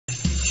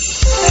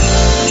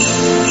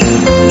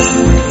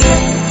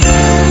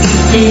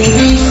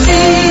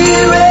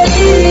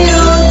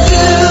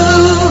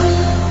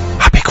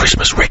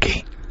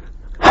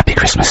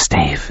Christmas,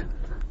 Steve.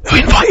 Who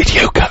invited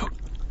Yoko?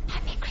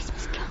 Happy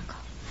Christmas, Coco.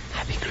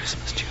 Happy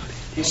Christmas,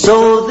 Julie.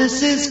 So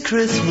this is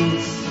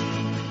Christmas.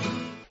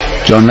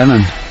 John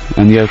Lennon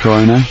and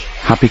Yoko Ono.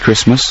 Happy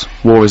Christmas.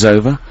 War is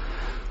over.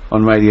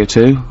 On Radio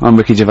 2. I'm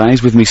Ricky Gervais.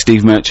 With me,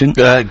 Steve Merchant.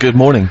 Good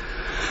morning.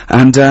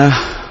 And,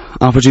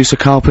 our producer,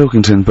 Carl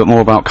Pilkington. But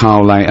more about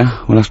Carl later.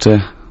 We want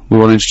to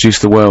introduce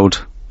the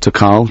world to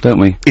Carl, don't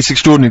we? It's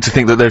extraordinary to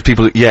think that there's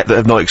people yet that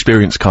have not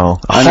experienced Carl.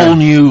 A whole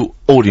new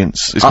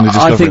audience is going to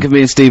discover I think of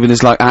me and Stephen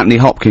as like Anthony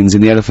Hopkins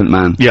in The Elephant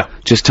Man. Yeah.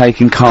 Just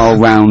taking Carl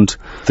round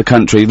the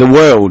country, the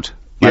world.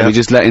 Maybe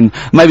just letting,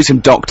 maybe some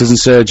doctors and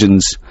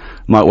surgeons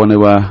might want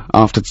to,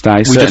 after today.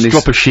 We just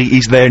drop a sheet,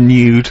 he's there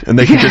nude, and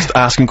they can just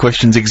ask him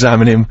questions,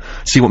 examine him,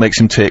 see what makes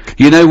him tick.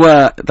 You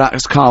know,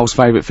 that's Carl's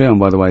favourite film,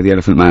 by the way, The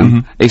Elephant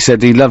Man. He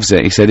said he loves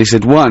it. He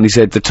said, one, he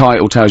said the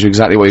title tells you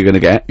exactly what you're gonna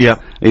get.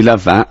 Yeah. He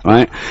loved that,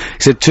 right?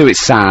 He said, two,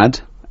 it's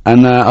sad.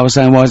 And, I was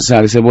saying, why is it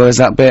sad? He said, well, there's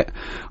that bit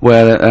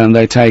where,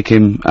 they take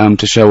him,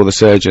 to show all the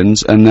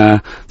surgeons, and,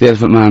 the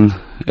Elephant Man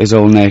is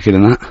all naked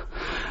and that.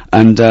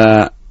 And,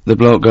 the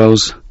bloke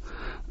goes,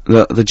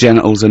 the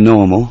genitals are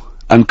normal.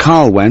 And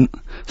Carl went,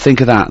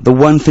 think of that, the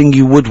one thing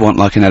you would want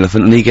like an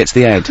elephant, and he gets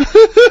the head.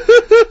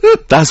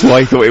 That's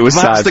why he thought it was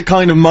sad. That's the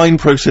kind of mind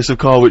process of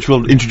Carl which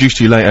we'll introduce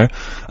to you later.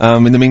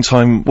 In the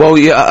meantime... Well,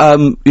 yeah,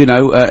 you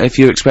know, if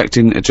you're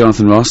expecting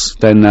Jonathan Ross,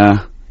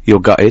 then, you're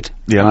gutted.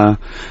 Yeah.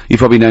 You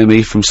probably know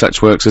me from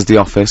such works as The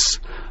Office,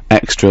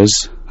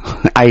 Extras,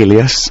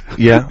 Alias.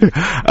 Yeah.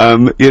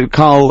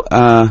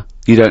 Carl,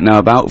 you don't know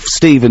about.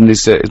 Stephen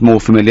is more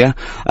familiar.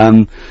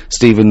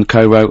 Stephen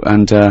co-wrote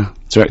and,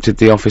 directed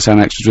The Office and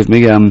Extras with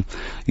me.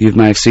 You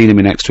may have seen him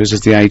in Extras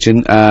as the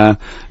agent.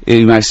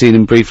 You may have seen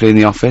him briefly in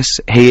The Office.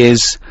 He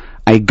is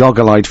a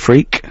goggle-eyed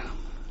freak.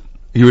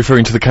 You're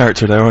referring to the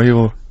character there, are you?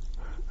 Or?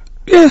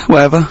 Yeah,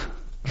 whatever.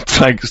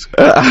 Thanks.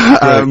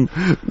 Well,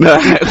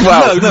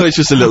 no, it's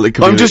just a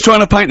little... I'm just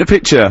trying to paint a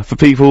picture for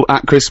people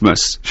at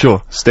Christmas.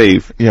 Sure.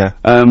 Steve. Yeah.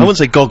 I wouldn't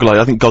say goggle-eyed,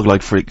 I think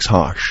goggle-eyed freak's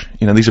harsh.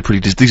 You know, these are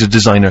these are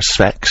designer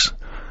specs.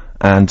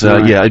 And,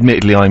 yeah,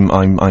 admittedly I'm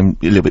a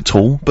little bit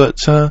tall, but,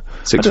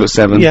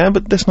 6'7". Yeah,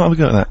 but let's not have a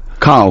go at that.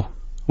 Carl,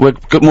 we'll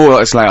get more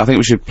like this later. I think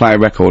we should play a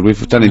record.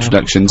 We've done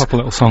introductions. Pop a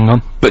little song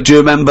on. But do you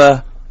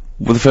remember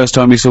the first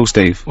time you saw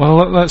Steve? Well,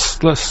 let's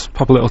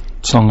pop a little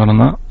song on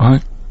that,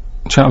 alright?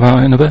 Chat about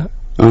it in a bit.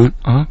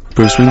 Alright.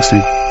 Bruce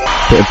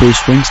Springsteen. Bit of Bruce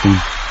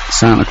Springsteen.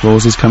 Santa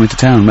Claus is coming to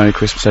town. Merry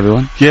Christmas,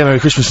 everyone. Yeah, Merry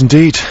Christmas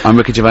indeed. I'm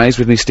Ricky Gervais,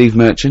 with me Steve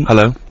Merchant.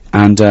 Hello.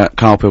 And,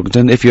 Carl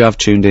Pilkington. If you have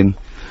tuned in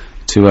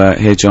to,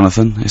 hear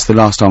Jonathan, it's the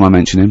last time I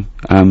mention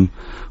him.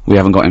 We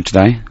haven't got him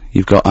today.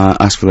 You've got,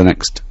 us for the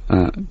next,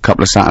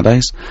 couple of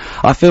Saturdays.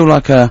 I feel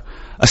like a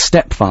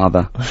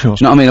stepfather. Sure.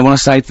 Do you know what I mean? I want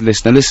to say to the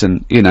listener,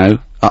 listen, you know,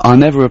 I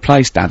never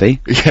replace Daddy.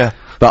 Yeah.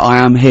 But I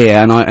am here,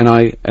 and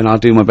I'll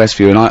do my best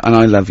for you, and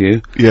I love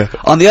you. Yeah.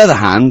 On the other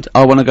hand,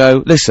 I want to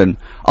go, listen,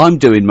 I'm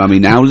doing Mummy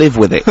now, live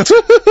with it.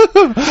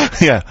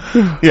 Yeah.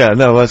 Yeah,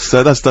 no,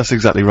 that's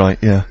exactly right,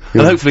 yeah.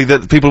 And hopefully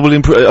that people will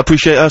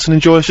appreciate us and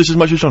enjoy us just as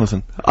much as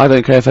Jonathan. I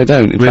don't care if they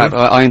don't. In fact,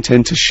 I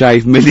intend to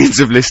shave millions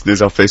of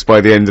listeners off this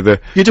by the end of the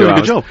You're doing a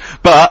good job.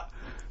 But,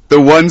 the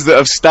ones that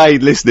have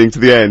stayed listening to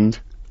the end,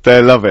 they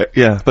love it.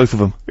 Yeah, both of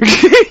them.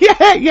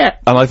 Yeah.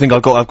 And I think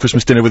I've got to have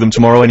Christmas dinner with them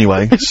tomorrow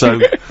anyway, so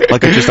I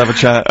could just have a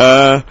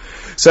chat.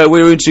 So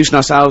we were introducing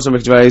ourselves. I'm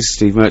Ricky Gervais,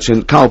 Steve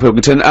Merchant, Carl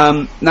Pilkington.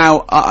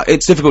 Now,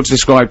 it's difficult to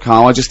describe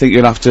Carl. I just think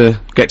you'll have to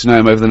get to know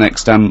him over the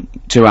next,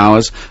 2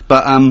 hours.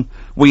 But,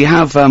 we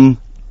have, taken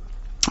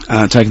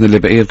the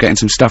liberty of getting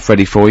some stuff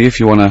ready for you if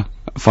you want to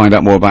find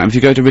out more about him. If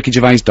you go to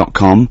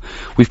rickygervais.com,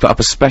 we've put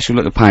up a special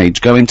little page.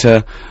 Go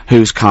into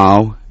Who's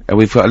Carl.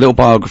 We've got a little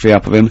biography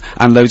up of him,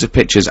 and loads of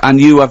pictures, and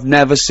you have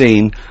never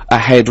seen a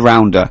head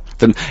rounder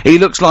than... He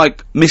looks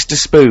like Mr.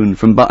 Spoon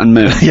from Button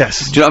Moon.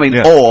 Yes. Do you know what I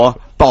mean? Yeah. Or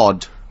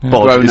Bod.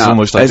 Bod grown is up.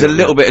 almost like There's a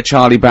little bit of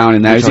Charlie Brown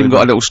in there. He's even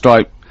got a little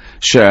striped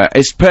shirt.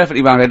 It's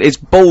perfectly rounded. It's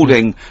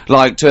balding,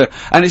 like,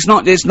 and it's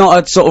not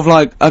a sort of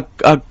like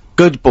a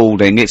good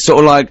balding. It's sort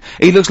of like,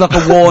 he looks like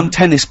a worn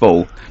tennis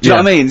ball. Do you know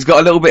what I mean? He's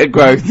got a little bit of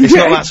growth. It's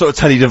not that sort of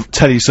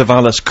Telly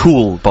Savalas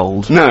cool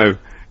bald. No.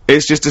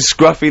 It's just a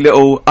scruffy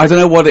little, I don't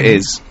know what it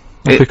is.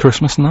 Happy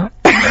Christmas and that.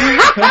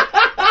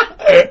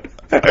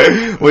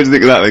 What do you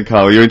think of that then,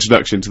 Carl? Your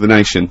introduction to the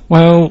nation?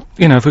 Well,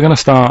 you know, if we're gonna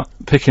start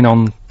picking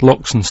on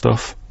looks and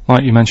stuff,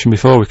 like you mentioned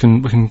before, we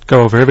can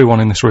go over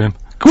everyone in this room.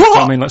 What?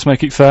 I mean, let's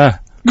make it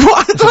fair.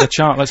 What? Let's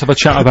have a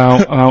chat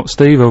about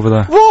Steve over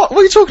there. What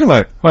are you talking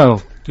about?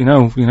 Well, you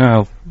know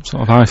how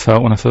sort of I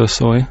felt when I first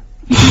saw you.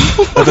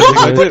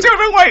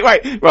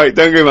 Wait,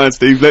 don't go mad,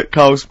 Steve. Let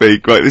Carl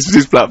speak. Right, this is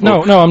his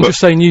platform. No, I'm just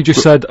saying, you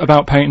just said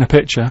about painting a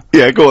picture.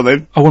 Yeah, go on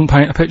then. I wouldn't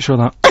paint a picture of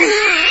that.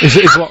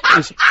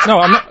 No,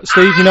 I'm not,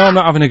 Steve, you know I'm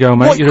not having a go,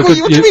 mate. What do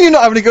you mean you're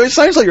not having a go? It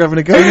sounds like you're having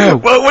a go. No.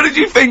 Well, what did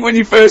you think when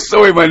you first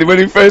saw him, when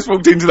he first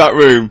walked into that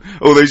room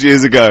all those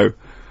years ago?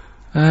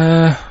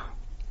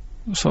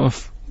 Sort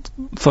of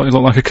thought he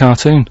looked like a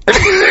cartoon.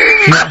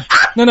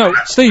 No,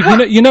 Steve,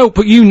 you know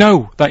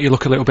that you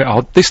look a little bit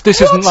odd. This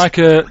isn't like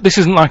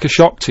a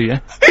shock to you.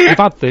 You've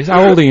had this.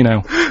 How old are you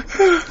now?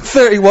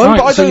 31, Right,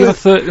 but I so don't you're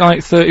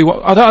 31.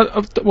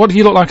 What do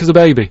you look like as a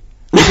baby?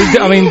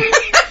 I mean,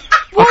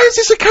 why is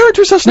this a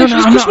character assassination?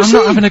 I'm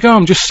not having a go.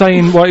 I'm just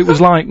saying what it was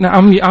like. Now,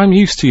 I'm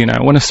used to you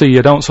now. When I see you,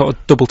 I don't sort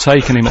of double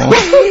take anymore.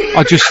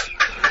 I just.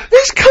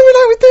 He's coming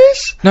out with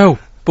this. No,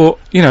 but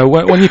you know,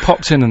 when you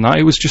popped in and that,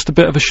 it was just a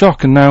bit of a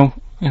shock, and now,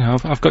 you know,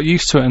 I've got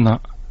used to it and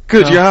that.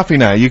 Good, you're happy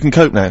now. You can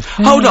cope now.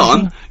 Hold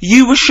on.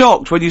 You were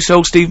shocked when you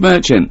saw Steve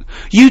Merchant.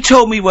 You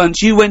told me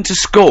once you went to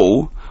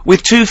school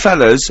with two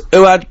fellas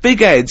who had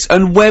big heads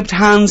and webbed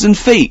hands and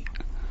feet.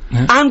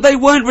 Yeah. And they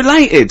weren't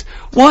related.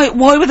 Why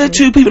were there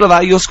two people like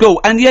that at your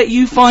school, and yet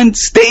you find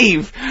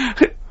Steve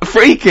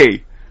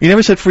freaky? You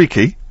never said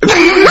freaky.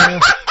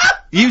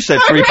 You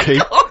said freaky.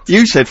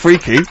 You said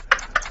freaky.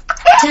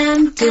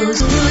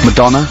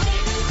 Madonna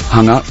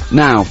hung up.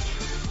 Now,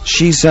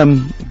 she's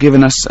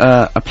given us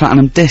a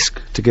platinum disc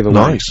to give away.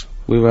 Nice.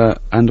 We've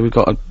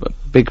got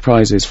big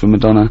prizes for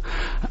Madonna,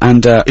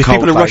 and if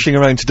people are rushing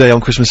around today on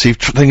Christmas Eve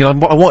thinking I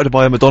wanted to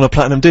buy a Madonna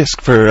platinum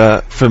disc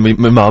for my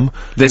mum,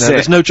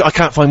 there's no I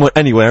can't find one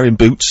anywhere in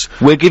Boots.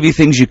 We'll give you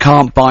things you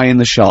can't buy in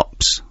the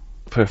shops.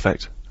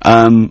 Perfect.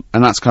 And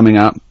that's coming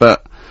up.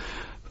 But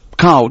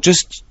Carl,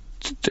 just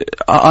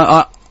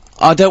I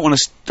don't want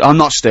to. I'm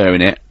not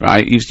stirring it,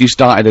 right? You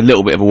started a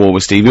little bit of a war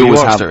with Steve. You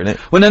always have stirring it.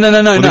 Well,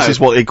 no. This is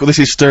this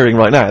is stirring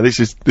right now. This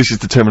is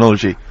the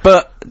terminology.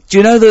 But do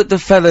you know that the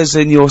fellas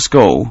in your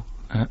school,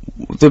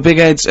 the big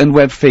heads and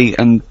webbed feet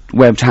and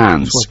webbed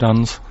hands, webbed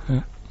hands.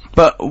 Yeah.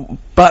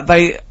 But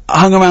they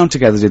hung around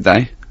together, did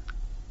they?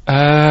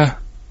 I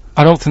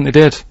don't think they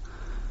did.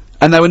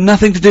 And they were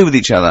nothing to do with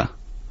each other.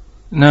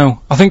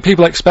 No, I think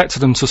people expected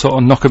them to sort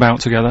of knock about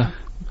together.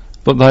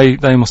 But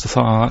they must have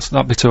thought, oh,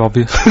 that'd be too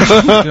obvious. Do you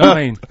know what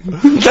I mean?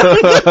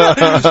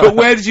 But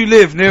where did you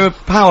live? Near a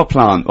power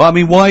plant? Well, I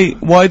mean, why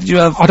did you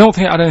have... I don't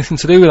think it had anything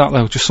to do with that,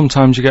 though. Just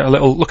sometimes you get a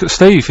little... Look at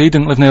Steve, he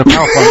didn't live near a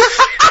power plant.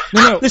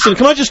 No. Listen,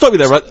 can I just stop you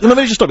there, right? Let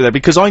me just stop you there,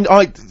 because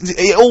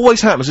it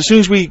always happens. As soon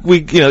as we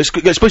you know, it's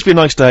supposed to be a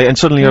nice day, and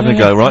suddenly you're having a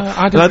go,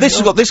 right? Now,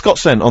 this got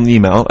sent on the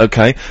email,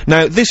 okay?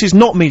 Now, this is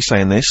not me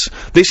saying this.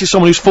 This is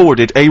someone who's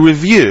forwarded a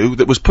review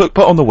that was put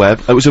on the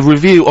web. It was a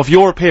review of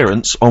your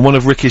appearance on one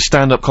of Ricky's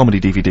stand-up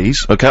comedy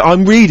DVDs, okay?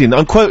 I'm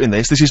quoting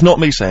this. This is not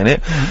me saying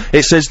it.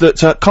 It says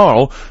that,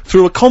 Carl,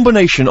 through a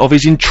combination of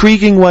his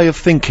intriguing way of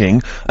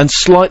thinking and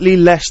slightly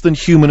less than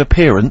human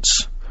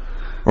appearance,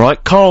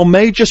 right, Carl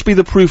may just be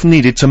the proof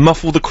needed to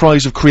muffle the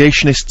cries of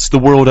creationists the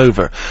world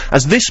over,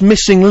 as this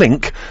missing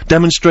link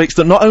demonstrates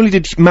that not only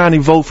did man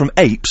evolve from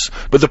apes,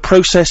 but the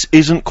process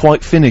isn't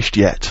quite finished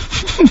yet.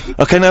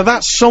 Okay, now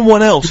that's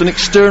someone else, an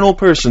external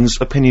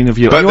person's opinion of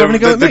you. But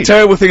the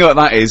terrible thing about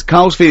that is,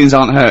 Carl's feelings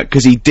aren't hurt,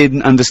 because he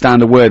didn't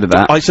understand a word of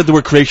that. I said the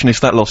word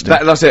creationist, that lost it.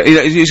 That lost it.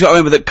 You've got to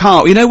remember that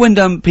Carl, you know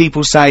when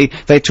people say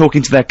they're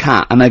talking to their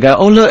cat, and they go,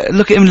 oh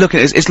look at him, look at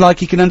this, it's like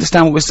he can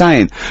understand what we're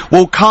saying.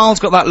 Well, Carl's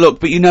got that look,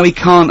 but you know he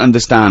can't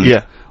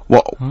understand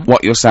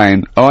what you're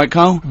saying. All right,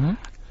 Carl?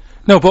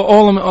 No, but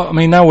I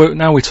mean, now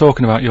we're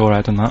talking about your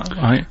head and that,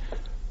 right?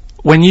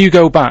 When you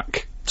go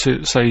back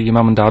to, say, your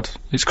mum and dad,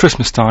 it's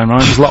Christmas time,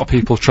 right? There's a lot of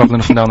people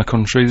travelling up and down the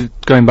country,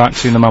 going back,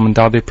 seeing their mum and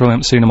dad, they probably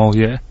haven't seen them all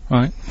year,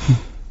 right?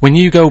 When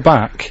you go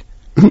back,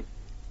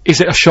 is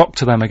it a shock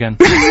to them again?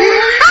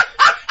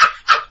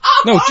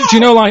 No, do you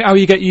know, like, how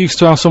you get used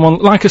to how someone,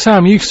 like I say,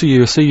 I'm used to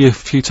you, I see you a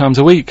few times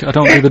a week, I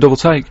don't do the double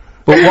take.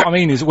 But what I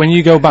mean is, when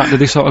you go back, do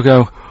they sort of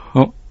go,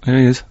 oh, here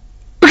he is.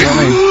 Do you know what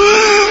I mean?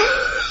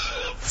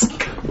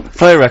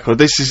 Play a record.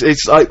 Let's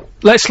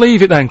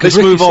leave it then. Let's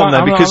move on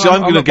then, because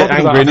I'm gonna get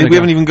angry, and we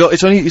haven't even got.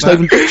 It's not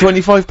even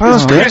 25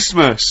 past.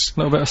 Christmas. A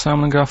little bit of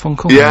Simon and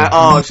Garfunkel. Yeah.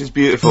 Oh, this is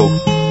beautiful.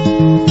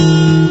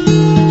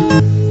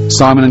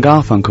 Simon and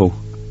Garfunkel.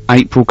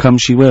 April come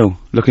she will.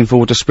 Looking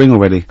forward to spring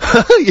already.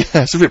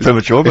 Yeah, it's a bit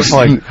premature, but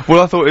fine.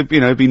 Well, I thought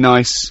it'd be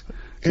nice.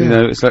 You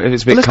know, it's like, if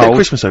it's a bit let's cold. Get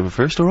Christmas over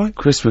first, alright?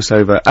 Christmas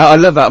over. I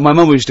love that. My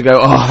mum used to go,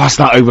 oh, that's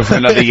not over for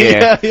another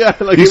year. Yeah,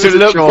 like used to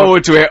look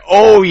forward to it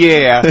all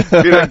year.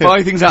 You know,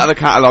 buy things out of the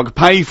catalogue,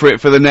 pay for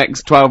it for the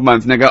next 12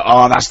 months, and they go,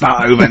 oh, that's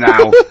not over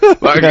now.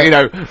 Like, you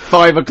know,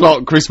 5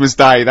 o'clock Christmas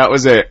Day, that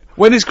was it.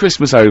 When is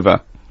Christmas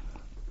over?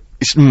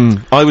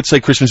 I would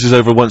say Christmas is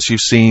over once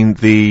you've seen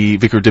the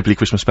Vicar of Dibley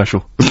Christmas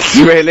special.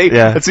 Really?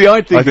 Yeah. See,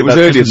 I think it was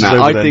earlier than that.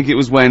 I think it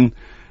was when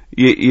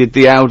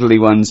the elderly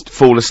ones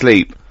fall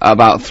asleep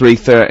about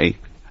 3:30.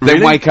 They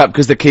wake up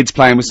because the kid's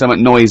playing with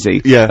something noisy.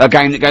 Yeah. A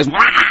game that goes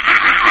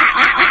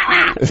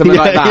something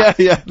like that.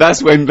 Yeah.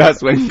 That's when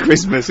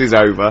Christmas is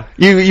over.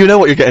 You know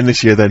what you're getting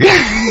this year then.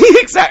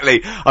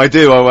 Exactly. I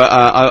do.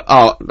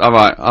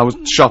 Alright. I was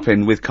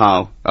shopping with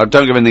Carl.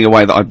 Don't give anything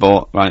away that I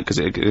bought, right? Because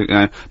you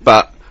know.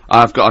 But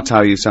I've got to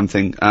tell you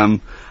something.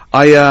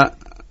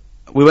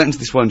 We went into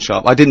this one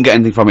shop. I didn't get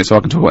anything from it, so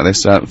I can talk about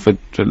this, for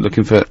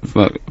looking for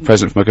a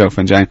present for my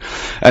girlfriend, Jane.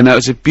 And it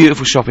was a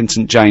beautiful shop in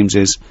St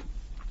James's.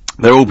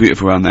 They're all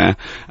beautiful around there,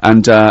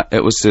 and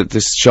it was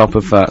this shop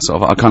of sort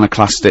of a kind of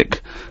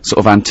classic sort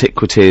of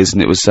antiquities,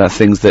 and it was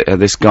things that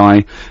this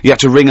guy, you had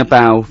to ring a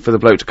bell for the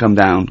bloke to come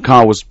down.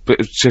 Carl was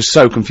just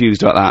so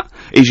confused about that.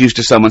 He's used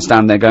to someone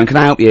standing there going, "Can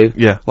I help you?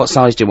 Yeah. What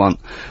size do you want?"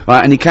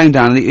 Right, and he came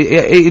down, and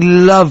he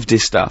loved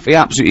his stuff. He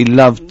absolutely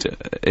loved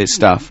his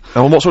stuff.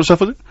 And what sort of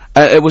stuff was it?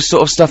 It was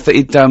sort of stuff that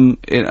he'd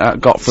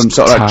got from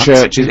sort of like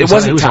churches. It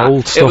wasn't was tat.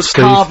 old stuff, It was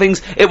Steve.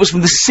 carvings. It was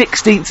from the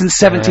 16th and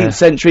 17th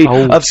century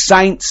of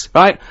saints,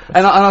 right?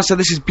 And I said,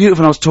 "This is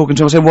beautiful." And I was talking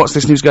to him. I said, "What's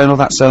this news going on?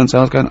 That so and so."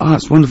 I was going, "Oh,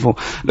 that's wonderful.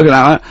 Look at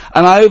that." Right?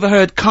 And I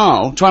overheard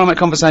Carl trying to make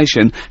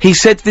conversation. He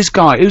said to this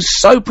guy who's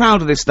so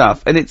proud of this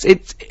stuff, and it's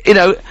you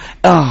know,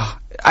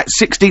 at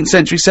 16th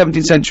century,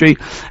 17th century,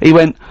 he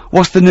went,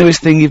 "What's the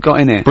newest thing you've got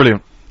in here?"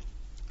 Brilliant.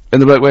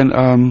 And the bloke went,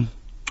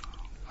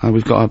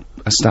 "We've got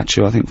a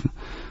statue, I think."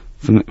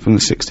 From the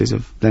 60s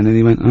of then, and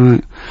he went,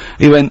 alright.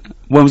 He went,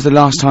 "When was the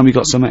last time you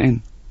got something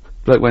in?"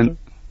 Bloke went,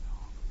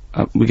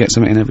 "We get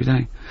something in every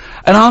day."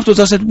 And afterwards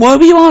I said, "Why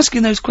were you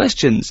asking those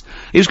questions?"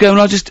 He was going,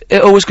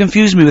 "It always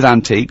confused me with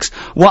antiques.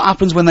 What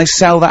happens when they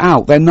sell that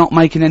out? They're not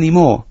making any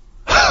more."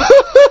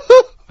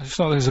 I just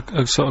thought it was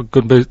a sort of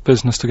good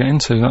business to get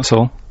into, that's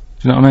all.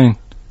 Do you know what I mean?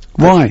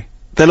 Why?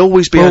 There'll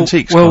always be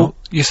antiques, Well, Carl.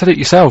 you said it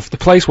yourself. The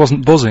place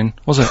wasn't buzzing,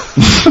 was it?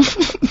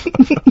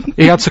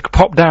 He had to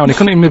pop down. He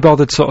couldn't even be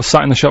bothered sort of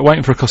sat in the shop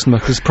waiting for a customer,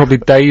 because probably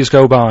days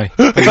go by.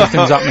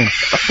 Nothing's happening.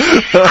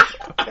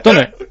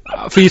 Doesn't it?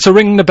 For you to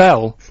ring the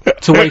bell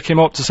to wake him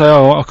up to say,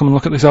 "Oh, I'll come and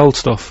look at this old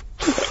stuff."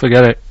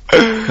 Forget it. You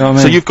know what I mean?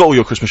 So you've got all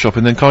your Christmas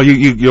shopping then, Carl?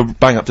 You're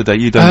bang up to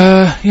date, you don't?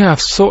 Yeah,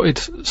 I've sorted,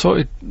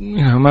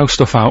 you know, most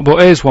stuff out.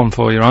 But here's one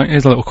for you, right?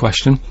 Here's a little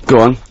question. Go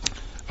on.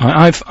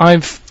 Right,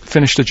 I've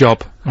finished a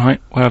job,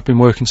 right, where I've been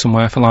working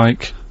somewhere for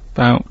like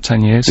about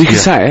 10 years. You can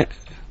say it.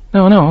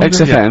 No,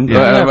 XFM,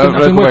 I've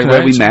been working where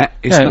there. we met.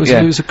 It's Yeah, not-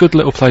 it was a good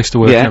little place to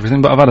work and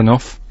everything, but I've had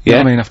enough. You know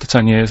what I mean, after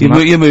 10 years. And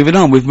that. You're moving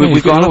on. We've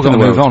gone up in the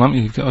move world. on, haven't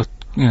you? You've got to,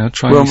 you know,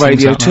 try. We're on these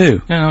things radio out now.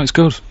 too. Yeah, no, it's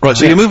good. Right,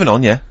 so you're moving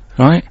on, yeah?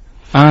 Right,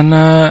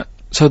 and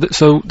so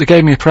they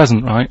gave me a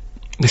present, right?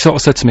 They sort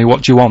of said to me,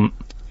 "What do you want?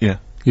 Yeah.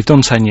 You've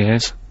done 10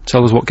 years.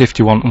 Tell us what gift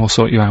you want, and we'll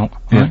sort you out."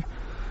 Yeah. Right?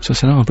 So I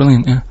said, "Oh,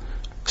 brilliant, yeah."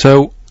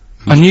 So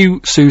I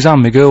knew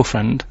Suzanne, my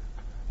girlfriend,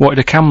 wanted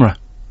a camera.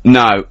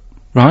 No.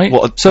 Right?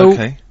 So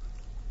okay.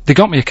 They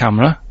got me a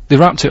camera, they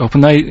wrapped it up,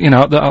 and they, you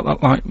know,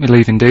 like me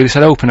leaving day, they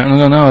said, "Open it," and I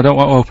go, "No, I don't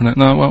want to open it."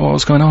 "No,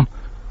 what's going on?"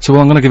 "So,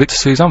 well, I'm gonna give it to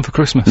Suzanne for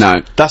Christmas."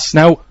 No.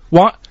 Now,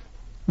 what?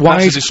 Why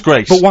That's a is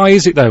disgrace. But why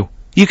is it, though?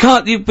 You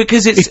can't,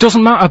 because it's... It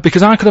doesn't matter,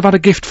 because I could have had a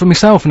gift for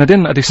myself, and I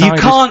didn't, I decided...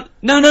 You can't...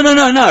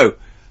 No.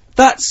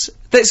 That's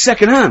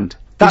second hand.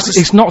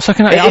 It's not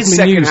second hand, it hasn't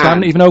been used, I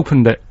haven't even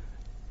opened it.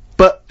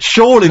 But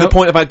surely the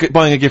point about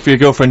buying a gift for your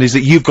girlfriend is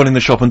that you've gone in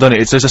the shop and done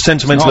it. There's a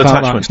sentimental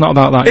attachment. It's not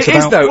about that. It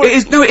is, though. It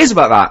is, no, it is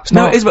about that.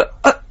 No, it is about...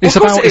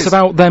 It's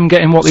about them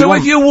getting what they want.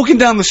 So if you're walking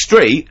down the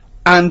street,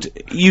 and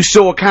you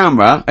saw a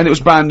camera, and it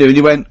was brand new, and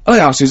you went, "Oh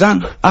yeah,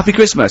 Suzanne, Happy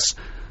Christmas."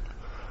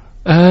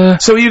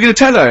 So are you going to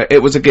tell her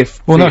it was a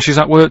gift? Well, no, she's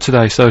at work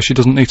today, so she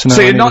doesn't need to know.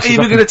 So you're not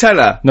even going to tell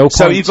her? No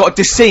So point. you've got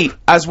deceit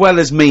as well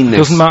as meanness.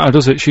 Doesn't matter,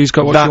 does it? She's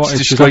got what she wanted.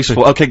 That's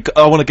disgraceful. Okay,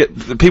 I want to get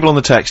the people on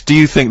the text. Do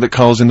you think that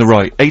Carl's in the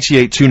right?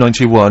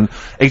 88-291,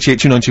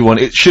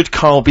 88-291. Should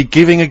Carl be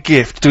giving a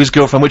gift to his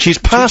girlfriend, which he's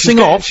passing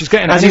off she's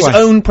getting it as anyway.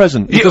 his own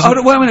present? Hold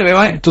on, wait a minute,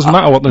 right? It doesn't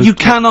matter what the... You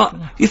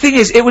cannot... The thing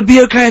is, it would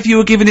be okay if you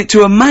were giving it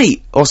to a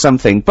mate or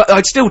something, but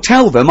I'd still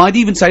tell them. I'd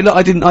even say, "Look,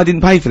 I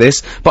didn't pay for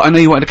this, but I know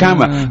you wanted a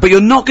camera." But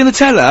you're not going to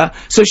tell her,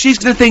 so she's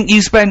going to think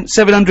you spent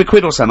 700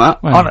 quid or something.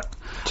 Well,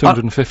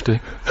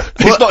 250.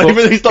 He's not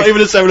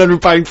even a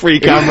 £700 free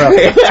camera.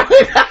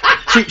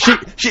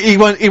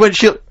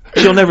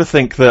 She'll never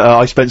think that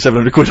I spent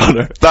 700 quid on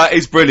her. That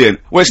is brilliant.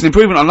 Well, it's an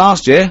improvement on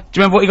last year. Do you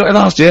remember what you got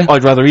last year?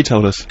 I'd rather he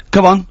told us.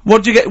 Come on.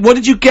 What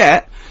did you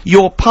get?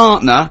 Your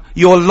partner,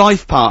 your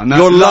life partner,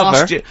 your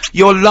lover,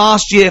 your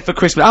last year for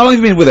Christmas. How long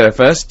have you been with her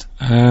first?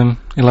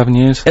 11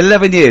 years.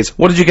 11 years.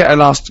 What did you get her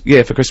last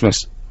year for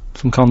Christmas?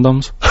 Some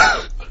condoms.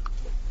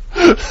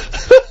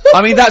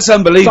 I mean, that's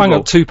unbelievable. I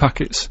got 2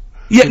 packets.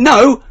 Yeah,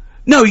 no,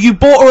 you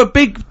bought her a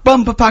big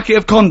bumper packet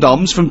of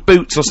condoms from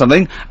Boots or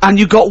something, and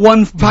you got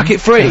 1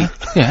 packet free.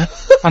 Yeah.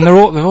 And they've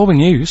all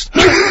been used.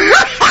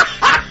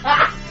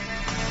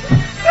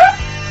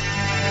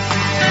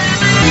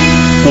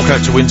 Walk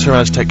Out to Winter,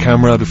 Aztec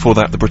Camera, before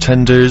that The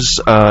Pretenders.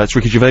 It's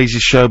Ricky Gervais'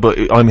 show, but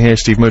I'm here,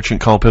 Steve Merchant,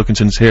 Carl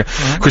Pilkington's here.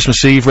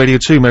 Christmas Eve, Radio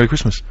 2, Merry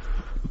Christmas.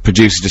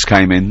 Producer just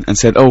came in and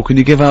said, "Oh, can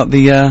you give out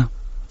the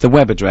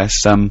web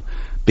address, bbc.co.uk/radio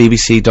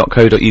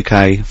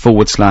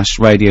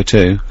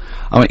 2.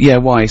 I went, "Yeah,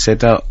 why?" He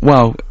said,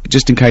 "Well,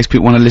 just in case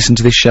people want to listen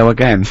to this show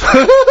again."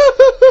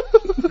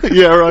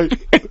 Yeah, right.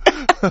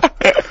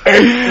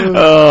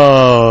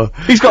 Oh.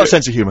 He's got a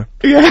sense of humour.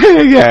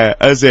 Yeah,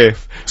 as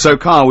if. So,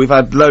 Carl, we've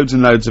had loads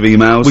and loads of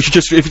emails. We should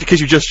just, in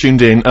case you've just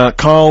tuned in,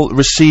 Carl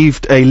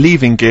received a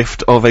leaving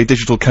gift of a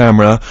digital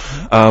camera,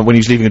 when he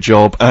was leaving a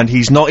job, and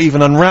he's not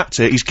even unwrapped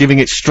it, he's giving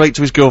it straight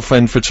to his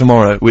girlfriend for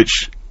tomorrow,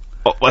 which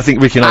I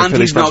think Ricky and I.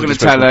 Andy's not going to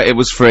tell her it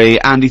was free.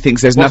 Andy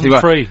thinks there's nothing.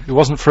 It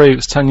wasn't free. It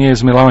was 10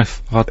 years of my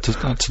life I've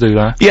had to do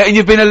that. Yeah, and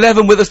you've been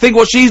 11 with us. Think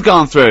what she's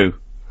gone through.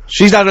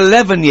 She's had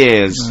 11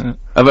 years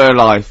of her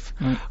life.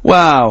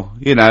 Wow,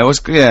 you know,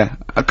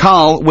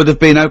 Carl would have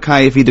been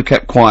okay if he'd have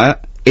kept quiet.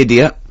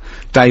 Idiot.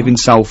 Dave in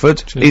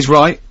Salford. He's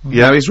right.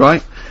 Yeah, he's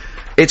right.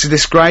 It's a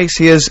disgrace.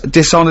 He has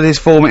dishonoured his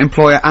former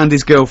employer and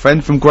his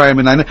girlfriend from Graham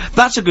and Lane.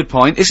 That's a good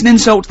point. It's an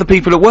insult to the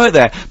people that work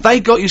there. They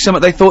got you something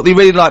they thought they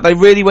really liked. They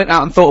really went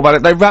out and thought about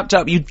it. They wrapped it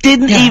up. You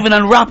didn't even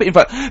unwrap it in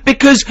front.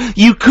 Because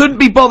you couldn't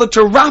be bothered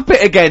to wrap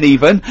it again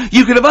even.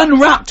 You could have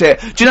unwrapped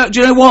it. Do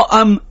you know what,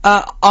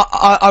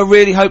 I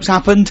really hope's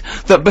happened?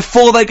 That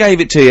before they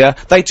gave it to you,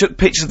 they took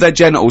pictures of their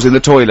genitals in the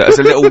toilet as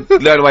a little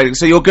load away.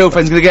 So your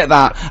girlfriend's gonna get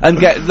that and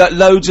get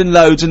loads and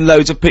loads and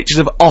loads of pictures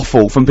of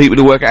offal from people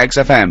who work at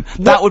XFM.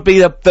 That would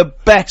be the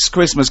best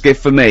Christmas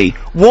gift for me.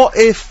 What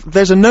if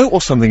there's a note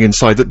or something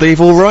inside that they've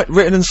all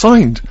written and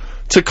signed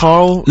to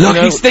Carl? Look,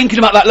 he's thinking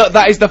about that. Look,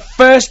 that is the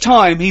first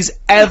time he's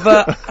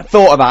ever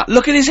thought of that.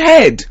 Look at his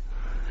head.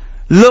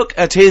 Look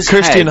at his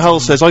head. Christian Hull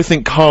says, I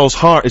think Carl's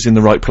heart is in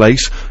the right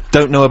place.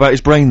 Don't know about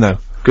his brain though.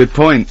 Good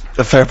point.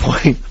 A fair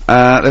point.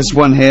 There's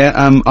one here.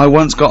 I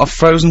once got a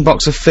frozen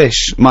box of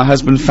fish my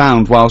husband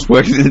found whilst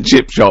working in a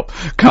chip shop.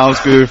 Carl's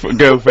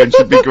girlfriend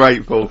should be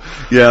grateful.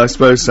 Yeah, I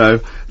suppose so.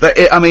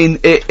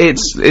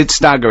 It's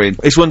staggering.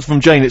 It's one from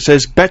Jane. It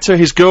says, better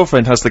his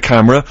girlfriend has the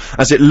camera,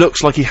 as it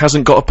looks like he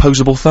hasn't got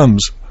opposable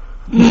thumbs.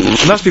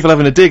 And that's people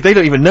having a dig. They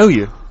don't even know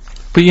you.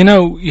 But you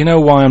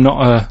know why I'm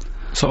not a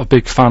sort of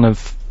big fan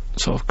of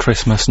sort of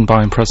Christmas and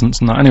buying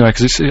presents and that anyway,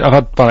 because I've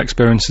had bad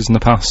experiences in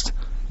the past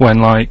when,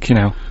 like, you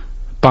know,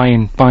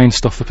 buying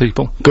stuff for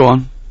people. Go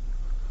on.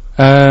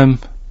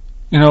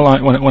 You know,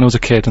 like when I was a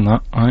kid and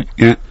that, right?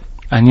 Yeah.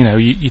 And you know,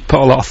 you put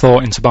a lot of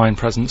thought into buying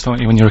presents, don't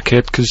you, when you're a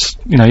kid? Because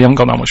you know you haven't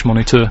got that much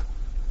money to.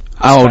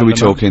 How old are we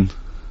talking?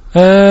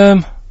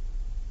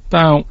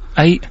 About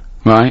 8.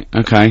 Right.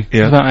 Okay.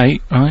 Yeah. About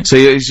 8. Right. So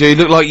you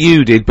look like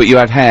you did, but you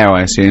had hair,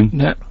 I assume.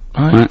 Yeah.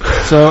 Right.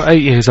 So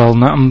 8 years old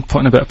and that, I'm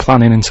putting a bit of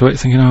planning into it,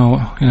 thinking,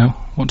 oh, you know,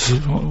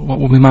 what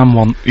will my mum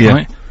want? Yeah.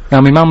 Right? Now,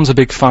 my mum's a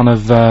big fan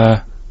of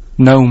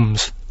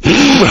gnomes.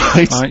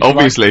 Right.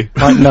 Obviously.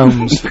 Like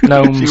gnomes.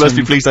 Gnomes. She must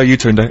be pleased how you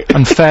turned out.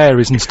 And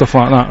fairies and stuff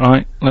like that,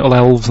 right? Little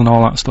elves and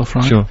all that stuff,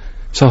 right? Sure.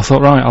 So I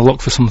thought, right, I'll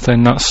look for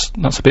something that's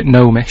a bit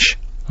gnomish.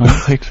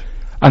 Right.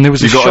 And there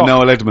was You got a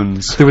Noel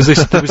Edmonds. There was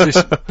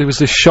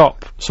this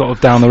shop sort of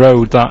down the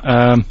road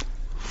that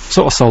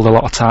sort of sold a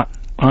lot of tat,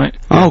 right?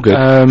 Oh,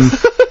 good.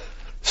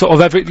 Sort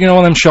of you know,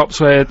 one of them shops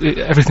where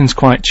everything's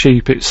quite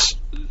cheap. It's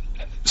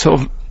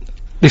sort of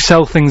they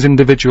sell things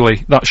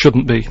individually that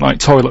shouldn't be, like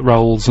toilet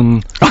rolls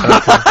and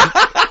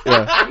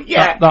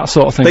that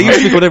sort of thing. They used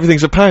to be called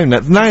everything's a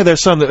pound. Now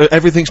there's some that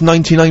everything's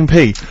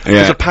 99p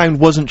because a pound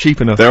wasn't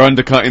cheap enough. They're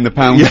undercutting the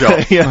pound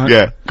shop.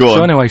 Yeah. Go on.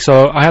 So anyway,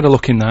 so I had a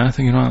look in there,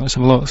 thinking, right, let's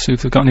have a look, see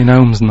if they've got any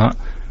gnomes and that.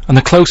 And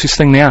the closest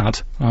thing they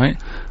had, right,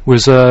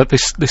 was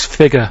this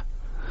figure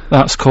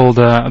that's called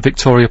a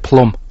Victoria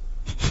Plum.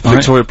 Right?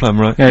 Victoria Plum,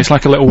 right? Yeah, it's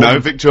like a little. No,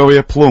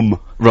 Victoria Plum.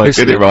 Right,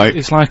 get it right.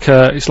 It's like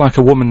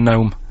a woman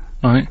gnome.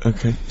 Right.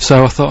 Okay.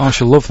 So I thought, I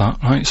shall love that.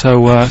 Right.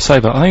 So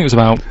save that. I think it was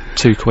about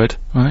 £2.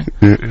 Right.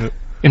 Yeah.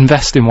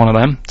 Invest in one of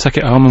them. Take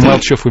it home and well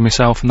chuff with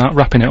myself and that.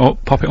 Wrapping it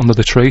up. Pop it under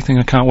the tree. Thinking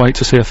I can't wait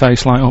to see her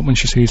face light up when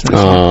she sees this.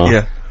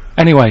 Yeah.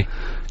 Anyway,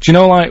 do you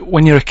know, like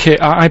when you're a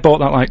kid? I bought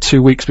that like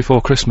 2 weeks before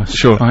Christmas.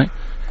 Sure. Right.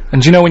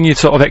 And do you know when you're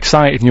sort of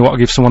excited and you want to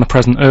give someone a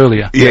present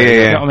earlier? Yeah.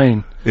 You know what I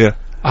mean? Yeah.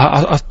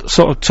 I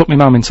sort of took my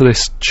mum into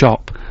this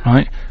shop,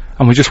 right?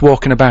 And we're just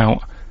walking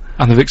about,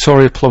 and the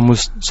Victoria Plum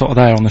was sort of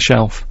there on the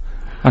shelf.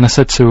 And I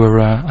said to her,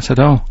 I said,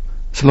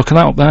 look at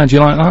that up there, do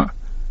you like that?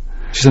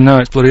 She said, no,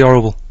 it's bloody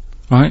horrible.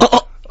 Right?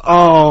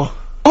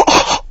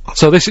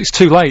 So it's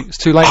too late, it's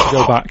too late to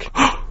go back.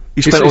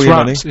 You spent all your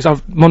money?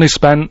 Money's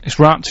spent, it's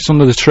wrapped, it's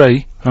under the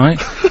tree, right?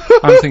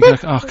 I'm thinking,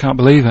 I can't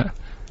believe it.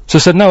 So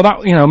I said, no,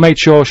 that, you know, made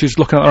sure she's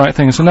looking at the right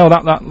thing. I said, no,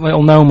 that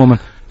little gnome woman,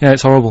 yeah,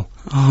 it's horrible.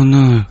 Oh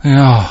no.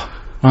 Yeah,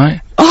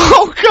 right?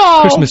 Oh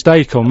God! Christmas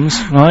Day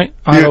comes, right?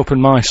 I open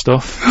my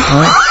stuff,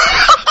 right?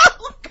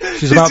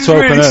 She's about to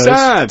open hers.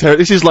 Sad.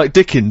 This is like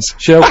Dickens.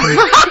 She opened.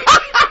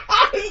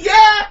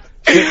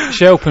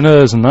 She opened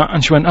hers and that,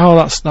 and she went, "Oh,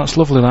 that's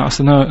lovely." That I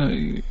said, "No,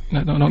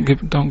 don't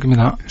give me that." Do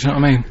you know what I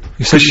mean?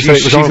 You said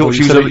it was horrible.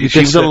 She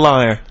was a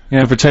liar.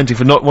 Yeah, for pretending,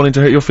 for not wanting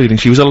to hurt your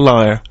feelings. She was a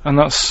liar. And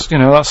that's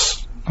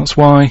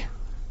why,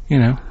 you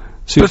know.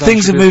 But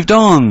things have moved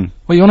on.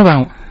 What are you on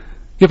about?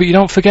 Yeah, but you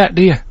don't forget,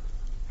 do you?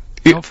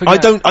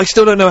 I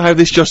still don't know how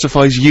this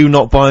justifies you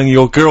not buying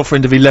your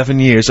girlfriend of 11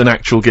 years an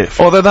actual gift.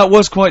 Although that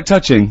was quite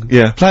touching.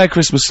 Yeah. Play a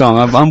Christmas song,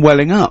 I'm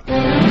welling up.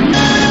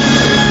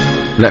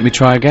 Let Me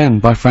Try Again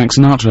by Frank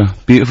Sinatra.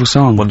 Beautiful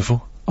song.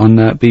 Wonderful. On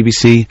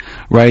BBC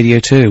Radio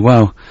 2.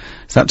 Well,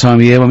 it's that time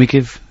of year when we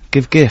give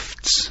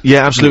gifts.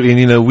 Yeah, absolutely, and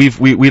you know, we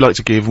like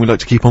to give, and we like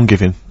to keep on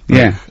giving.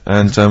 Yeah.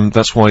 And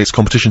that's why it's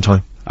competition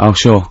time. Oh,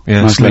 sure.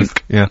 Yeah, nice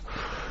link. Yeah.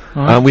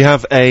 Right. We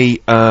have a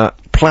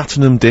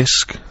platinum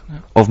disc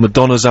of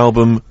Madonna's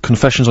album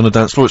Confessions on a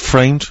Dance Floor. It's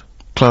framed,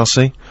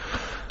 classy.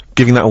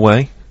 Giving that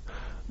away.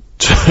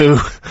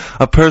 to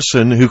a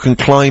person who can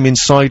climb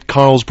inside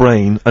Carl's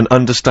brain and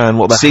understand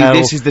what the hell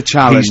this is the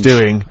challenge he's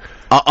doing.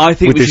 I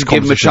think we should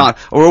give him a chance.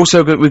 Or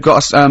also, we've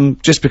got,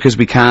 just because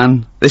we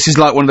can. This is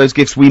like one of those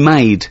gifts we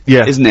made,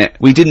 isn't it?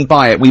 We didn't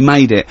buy it, we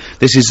made it.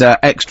 This is,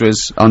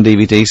 extras on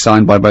DVD,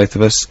 signed by both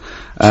of us. See,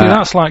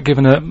 that's like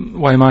giving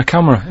away my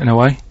camera, in a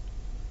way.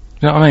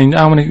 You know what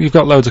I mean? You've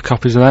got loads of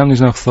copies of them,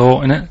 there's no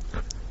thought in it.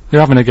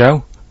 You're having a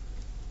go.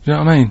 You know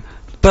what I mean?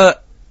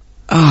 But,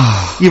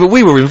 yeah, but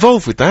we were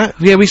involved with that.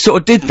 Yeah, we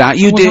sort of did that.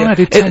 You did. I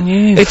did 10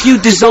 years. If you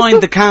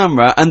designed the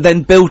camera and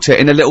then built it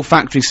in a little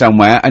factory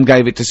somewhere and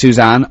gave it to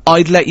Suzanne,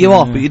 I'd let you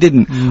off, but you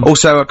didn't.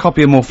 Also, a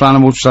copy of More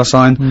Flannel, which I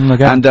signed,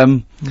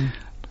 and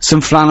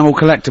some flannel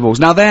collectibles.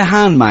 Now they're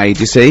handmade,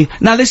 you see.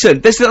 Now listen,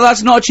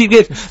 that's not a cheap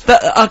gift.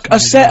 A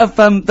set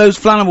of those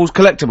flannel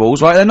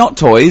collectibles, right? They're not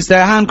toys.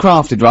 They're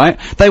handcrafted, right?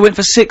 They went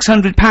for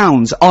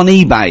 £600 on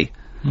eBay.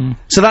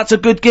 So that's a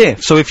good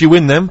gift. So if you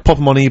win them, pop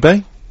them on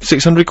eBay.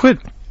 600 quid.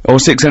 Or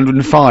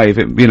 605,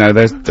 you know,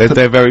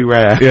 they're very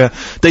rare. Yeah.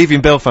 Davey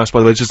in Belfast,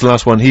 by the way, just the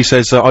last one, he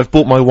says, I've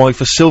bought my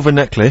wife a silver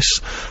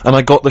necklace, and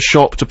I got the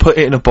shop to put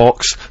it in a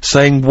box,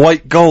 saying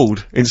white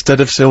gold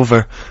instead of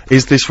silver.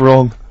 Is this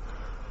wrong?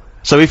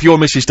 So if you're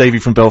Mrs. Davey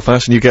from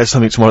Belfast, and you get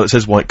something tomorrow that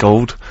says white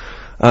gold,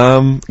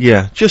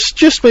 yeah,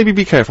 just maybe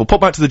be careful. Pop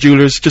back to the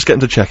jewellers, just get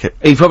them to check it.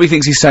 He probably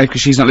thinks he's safe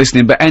because she's not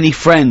listening, but any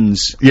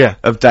friends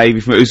of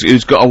Davey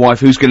who's got a wife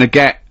who's gonna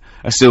get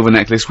a silver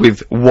necklace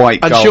with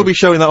white gold. And she'll be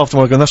showing that off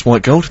tomorrow going, that's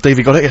white gold.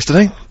 Davey got it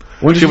yesterday.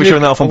 She'll be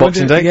showing that off on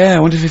Boxing Day. Yeah, I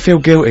wonder if he feel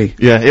guilty.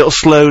 Yeah, it'll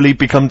slowly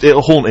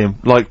it'll haunt him,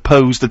 like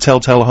Pose the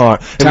Telltale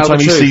Heart. Every time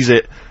he sees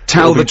it.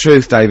 Tell the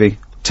truth, Davey.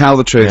 Tell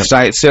the truth.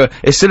 Say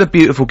it's still a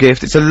beautiful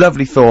gift. It's a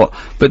lovely thought,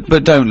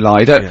 but don't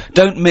lie.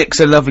 Don't mix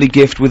a lovely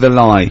gift with a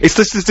lie. It's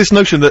this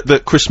notion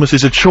that Christmas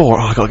is a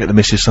chore. Oh, I gotta get the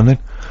missus something.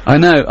 I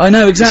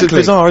know, exactly. It's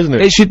bizarre, isn't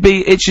it? It should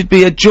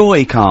be a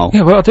joy, Carl.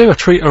 Yeah, well, I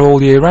treat her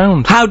all year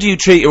round. How do you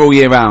treat her all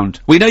year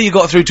round? We know you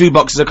got through 2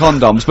 boxes of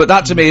condoms, but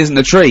that to me isn't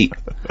a treat.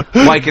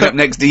 Waking up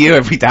next to you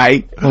every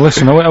day. Well,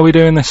 listen, are we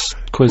doing this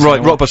quiz? Right,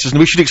 Rockbusters, and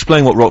we should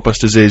explain what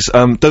Rockbusters is.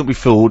 Don't be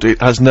fooled,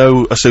 it has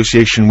no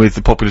association with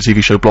the popular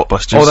TV show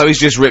Blockbusters. Although he's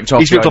just ripped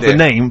off the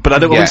name, but I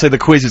don't want to say the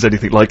quiz is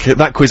anything like it.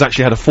 That quiz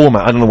actually had a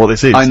format, I don't know what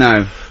this is. I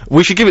know.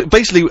 We should give it,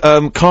 basically,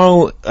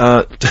 Carl,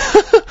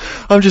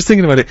 I'm just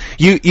thinking about it.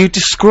 You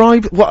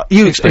describe what,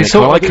 you explain it,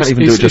 Carl, I can't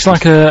even do it justice.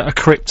 It's like a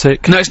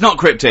cryptic. No, it's not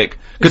cryptic.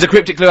 Because a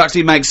cryptic clue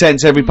actually makes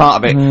sense, every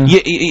part of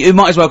it. You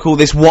might as well call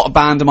this What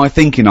Band Am I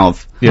Thinking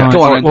Of? Yeah. Right.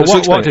 Go on, well,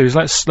 what I do is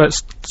let's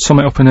sum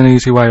it up in an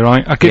easy way,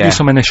 right? I give you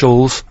some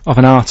initials of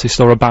an artist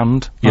or a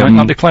band, right?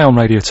 That they play on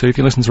Radio 2, if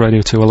you listen to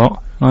Radio 2 a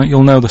lot, right?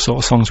 You'll know the sort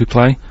of songs we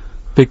play.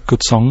 Big,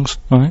 good songs,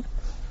 right?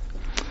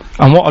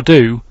 And what I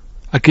do,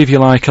 I give you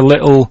like a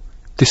little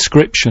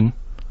description,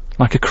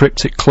 like a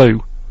cryptic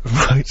clue.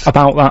 Right.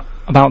 About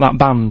that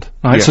band,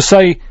 right? Yeah. So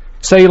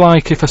say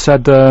like if I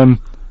said,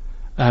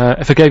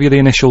 if I gave you the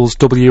initials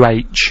WH,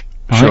 right?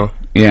 Sure.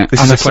 Yeah.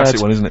 This is a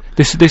classic one, isn't it?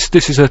 This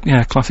is a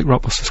classic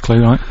Rockbusters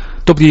clue, right?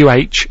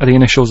 WH are the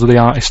initials of the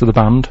artist of the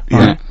band,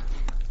 right?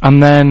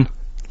 And then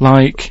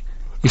like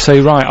you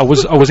say, right, I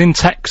was in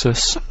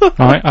Texas,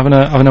 right, having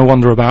a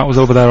wander about. I was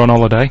over there on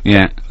holiday.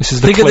 Yeah. This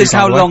is the Think clue, of this.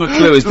 How long a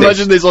clue is this?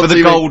 Imagine this on for the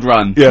TV. gold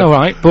run. Yeah. All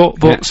right,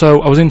 but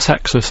so I was in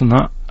Texas and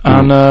that,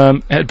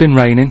 and it had been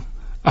raining.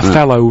 I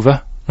fell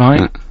over,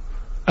 right?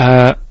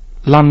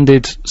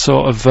 Landed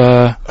sort of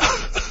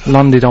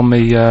landed on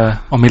me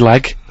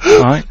leg,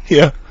 right?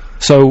 Yeah.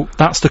 So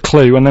that's the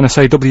clue, and then I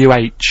say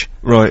WH.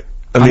 Right.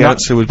 And the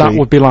answer would be... That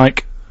would be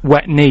like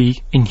Wet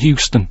Knee in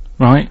Houston,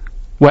 right?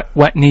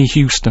 Wet Knee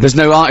Houston. There's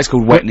no artist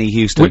called Wet Knee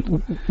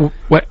Houston.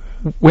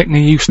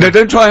 Whitney Houston. No,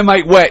 don't try and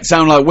make wet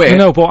sound like wet.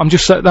 No, but I'm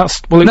just saying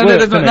that's... Well, no,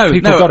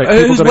 People got it.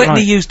 Who's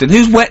Whitney Houston?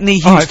 Who's Whitney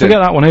Houston? Alright,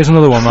 forget that one. Here's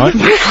another one, right?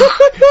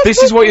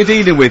 This is what you're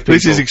dealing with, people.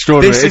 This is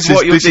extraordinary. This is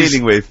what you're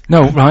dealing with.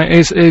 No, right,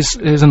 here's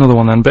another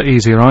one then, bit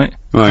easier, right?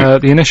 Right.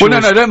 The initials...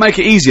 Well, no, don't make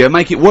it easier,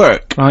 make it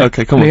work. Right.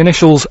 Okay, come on. The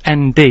initials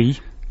ND,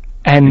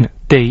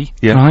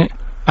 right?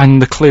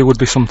 And the clue would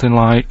be something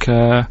like,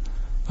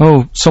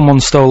 oh,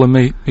 someone's stolen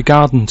me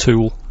garden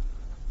tool,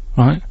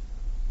 right?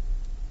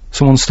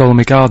 Someone's stolen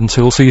my garden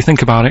tool, so you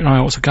think about it, right,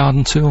 what's a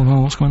garden tool?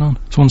 Oh, what's going on?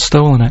 Someone's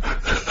stolen it.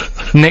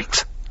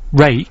 Nicked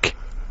rake,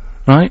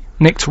 right?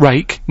 Nicked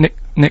rake, Nick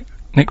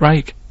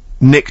rake.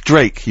 Nick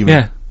Drake, you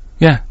mean?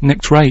 Yeah,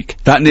 nicked rake.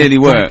 That nearly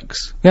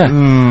works.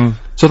 Yeah.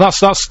 So that's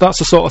the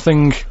sort of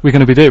thing we're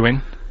gonna be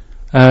doing.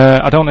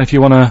 I don't know if you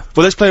wanna...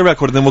 Well, let's play a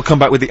record and then we'll come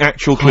back with the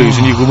actual clues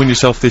and you can win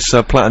yourself this,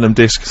 platinum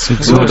disc. It's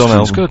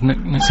good, Nick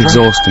it's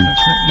exhausting.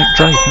 Nick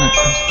Drake, isn't it?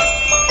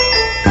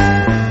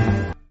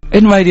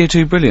 Isn't Radio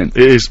 2 brilliant?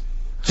 It is.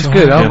 It's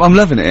good, I'm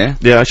loving it here.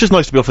 Yeah, it's just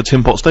nice to be off a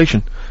Tin Pot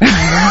station.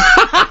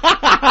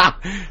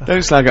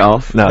 Don't slag it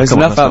off. No, there's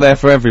enough out there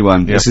for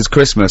everyone. This is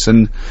Christmas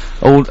and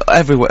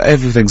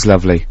everything's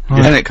lovely.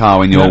 Isn't it,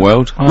 Carl, in your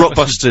world?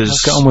 Rockbusters.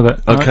 Let's get on with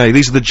it. Okay,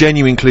 these are the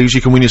genuine clues.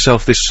 You can win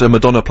yourself this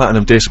Madonna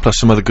Platinum disc plus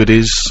some other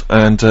goodies.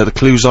 And the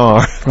clues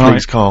are...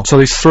 Please, Carl. So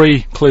these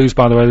 3 clues,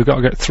 by the way, we've got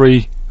to get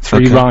 3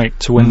 3 right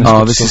to win this.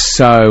 Oh, this is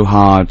so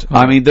hard.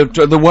 I mean,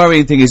 the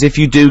worrying thing is if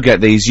you do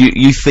get these,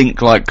 you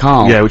think like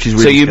Carl. Yeah, which is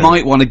really so you scary.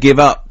 might want to give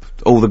up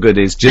all the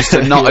goodies just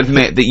to not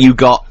admit that you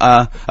got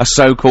a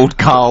so-called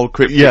Carl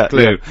cryptic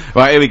clue.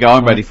 Right, here we go.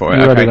 I'm ready for it.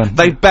 You're Okay, ready then.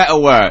 they better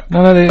work.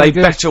 No, they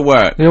better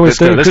work. They always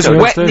do. let's go. They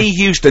always do. Wetney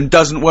Houston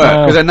doesn't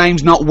work because her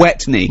name's not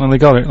Wetney. Well, they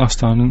got it last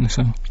time, didn't they?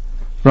 So,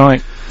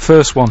 right,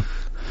 first one.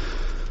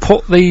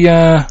 Put the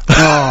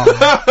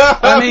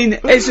I mean,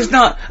 it's just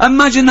not.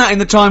 Imagine that in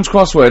the Times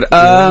crossword.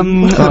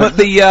 But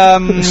the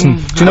Listen,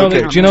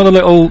 do you know the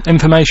little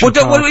information? What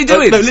are we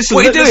doing? No, listen,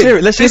 what are you let's doing? hear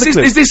it, let's hear the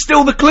clue. Is this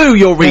still the clue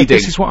you're Yeah, reading?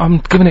 this is what I'm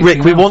giving it. Rick,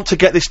 to we you now. want to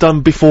get this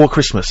done before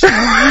Christmas.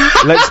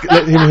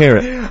 Let him hear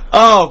it.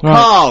 Oh, Right,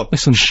 Carl.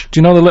 listen. Do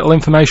you know the little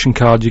information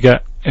card you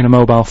get in a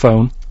mobile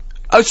phone?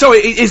 Oh, sorry.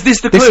 Is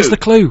this the clue? This is the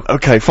clue.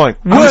 Okay, fine.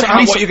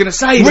 Understand what you're going to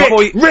say.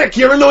 Rick,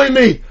 you're annoying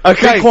me.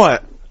 Okay. Be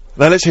quiet.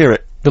 Now let's hear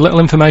it. The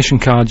little information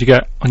card you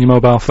get on your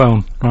mobile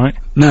phone, right?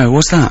 No,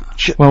 what's that?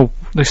 Well,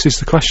 this is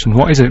the question.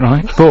 What is it,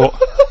 right? But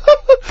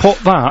put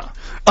that.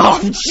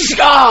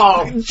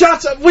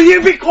 Shut up! Will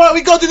you be quiet?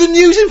 We got to do the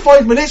news in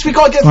 5 minutes. We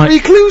got to get Right, 3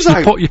 clues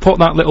out. You put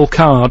that little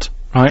card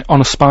right on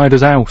a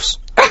spider's house.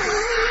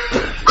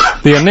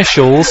 The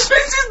initials. This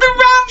is the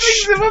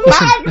ramblings of a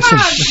madman.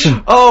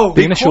 Listen. Oh,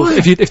 The initials.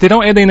 If they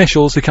don't hear the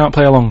initials, they can't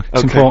play along.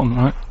 It's Okay. important,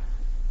 right?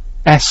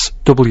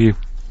 SW.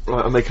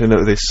 Right, I'm making a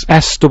note of this.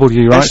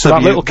 SW, right? So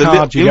that little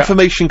card you get.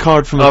 information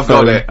card from I've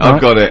got it.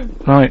 I've got it.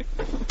 Right.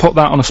 Put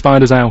that on a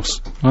spider's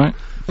house, right?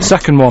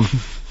 Second one.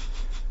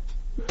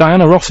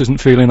 Diana Ross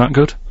isn't feeling that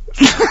good.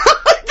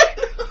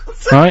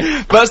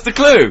 Right? That's the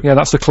clue. Yeah,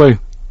 that's the clue.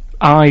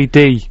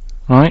 ID,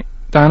 right?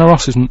 Diana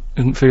Ross isn't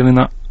feeling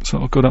that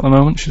sort of good at the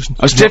moment. She's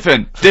It's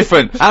different.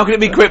 How can it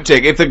be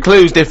cryptic if the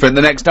clue's different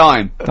the next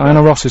time?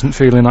 Diana Ross isn't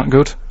feeling that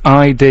good.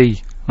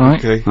 ID,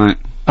 right? Okay. Right.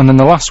 And then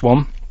the last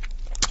one,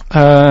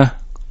 that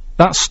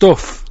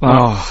stuff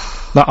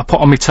that I put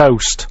on my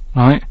toast,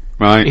 right?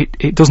 Right.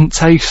 It doesn't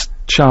taste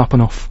sharp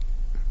enough,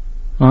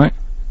 right?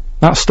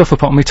 That stuff I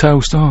put on my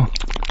toast,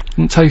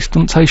 doesn't taste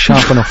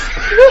sharp enough,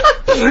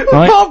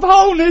 right? Bob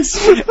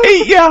Holness,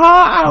 eat your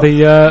heart out.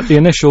 The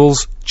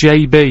initials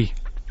JB,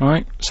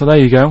 right? So there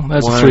you go.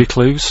 There's the 3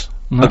 clues.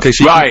 And Okay,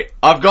 so Right,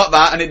 I've got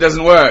that and it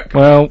doesn't work.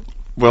 Well,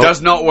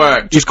 Does not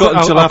work. You've got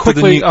until I'll after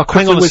the quickly- new. I'll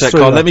Hang on a quickly sec, whiz through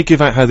Carl. that. Let me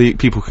give out how the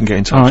people can get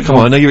in touch. Alright, Come go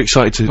on, I on. know you're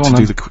excited to Go on do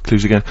then. the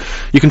clues again.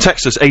 You can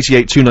text us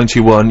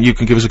 882921. You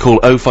can give us a call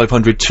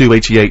 0500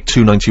 288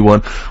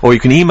 291, or you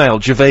can email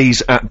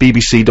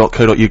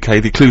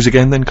gervais@bbc.co.uk. The clues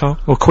again, then, Carl.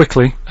 well,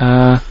 quickly.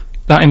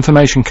 That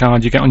information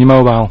card you get on your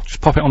mobile,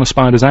 just pop it on a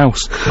spider's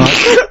house.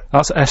 Right?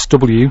 That's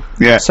SW.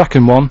 Yeah.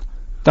 Second one.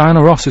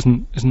 Diana Ross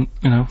isn't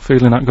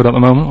feeling that good at the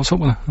moment. What's up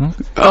with her? Right?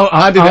 Oh,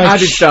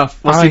 added stuff.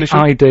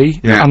 ID.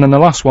 Yeah. And then the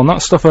last one,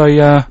 that stuff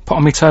I put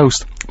on my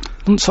toast,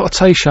 doesn't sort of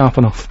taste sharp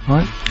enough,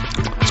 right?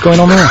 What's going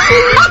on there?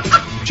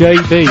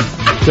 JB.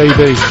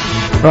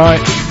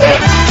 Right.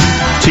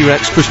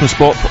 T-Rex Christmas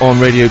Bop on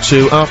Radio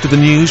 2. After the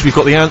news, we've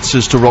got the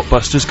answers to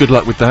Rockbusters. Good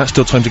luck with that.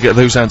 Still time to get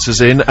those answers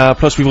in.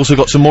 Plus, we've also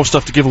got some more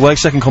stuff to give away.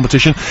 Second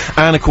competition.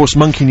 And, of course,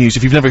 Monkey News.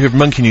 If you've never heard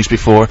Monkey News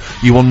before,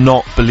 you will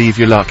not believe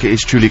your luck. It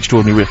is truly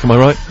extraordinary, Rick. Am I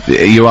right?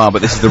 You are,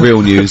 but this is the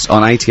real news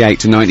on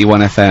 88 to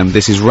 91 FM.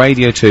 This is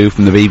Radio 2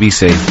 from the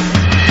BBC.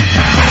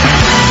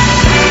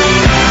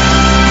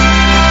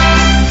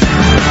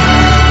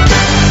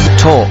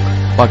 Talk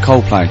by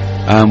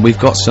Coldplay. We've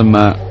got some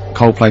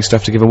Coldplay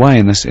stuff to give away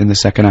in the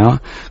second hour.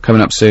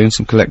 Coming up soon,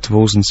 some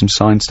collectibles and some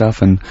signed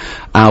stuff and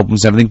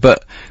albums and everything.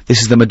 But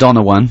this is the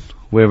Madonna one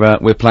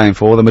we're playing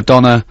for. The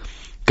Madonna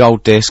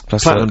gold disc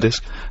plus Platinum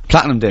disc.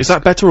 Platinum disc. Is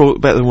that better or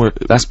better than work?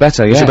 That's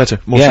better, yeah. Is it better?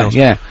 More yeah, sales?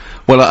 yeah.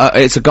 Well,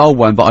 it's a gold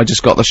one, but I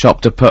just got the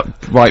shop to put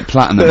right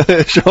platinum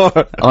Sure.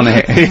 on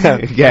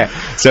it. Yeah.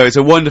 So it's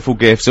a wonderful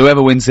gift. So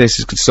whoever wins this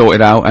is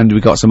sorted out, and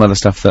we've got some other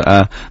stuff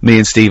that me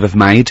and Steve have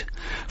made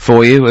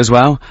for you as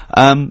well.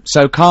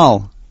 So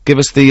Carl, give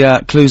us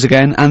the clues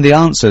again and the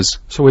answers.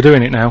 So we're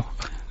doing it now.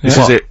 This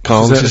Yeah. is it,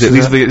 Carl. This is it.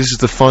 This is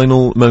the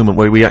final moment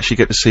where we actually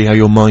get to see how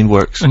your mind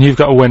works. And you've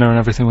got a winner and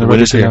everything. We're The ready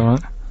winner's to go, here.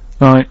 right?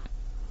 Right.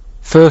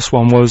 First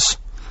one was,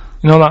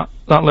 you know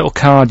that little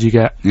card you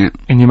get Yeah.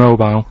 in your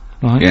mobile,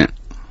 right? Yeah.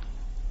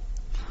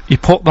 You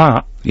put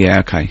that Yeah.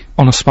 Okay.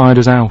 on a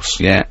spider's house.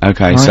 Yeah.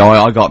 Okay. Right. So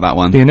I got that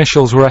one. The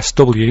initials were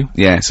SW.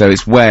 Yeah. So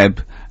it's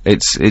web.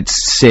 It's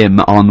sim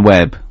on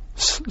web.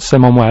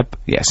 Simon Webb.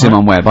 Yeah. Sim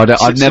on web. I've never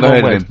Simon heard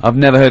of Webb. him. I've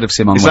never heard of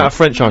Sim on Is web. that a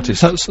French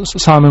artist?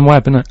 Simon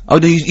Webb, isn't it? Oh,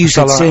 no, you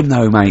said fella- sim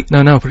though, mate.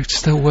 No, but it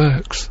still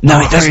works. No,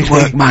 it doesn't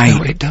work, mate.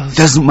 No, it does.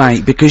 Doesn't,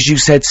 mate, because you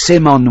said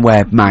sim on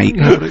web, mate.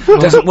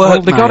 Doesn't work,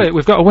 Well, they got mate. it.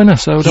 We've got a winner,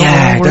 so don't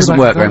Yeah, it worry doesn't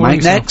about work, don't right, worry mate.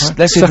 yourself, Next, right?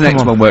 let's see if the Second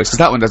next one works, because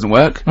that one doesn't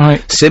work.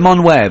 Right, Sim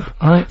on web,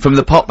 right, from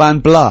the pop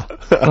band Blur.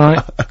 right.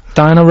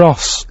 Diana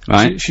Ross.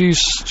 Right.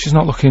 She's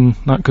not looking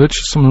that good.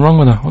 She's something wrong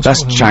with her. What's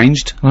That's up with her?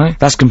 changed. Right.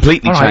 That's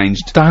completely All right,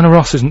 changed. Diana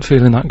Ross isn't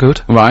feeling that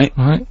good. Right.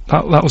 Right.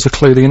 That was a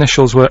clue. The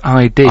initials were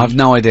ID. I've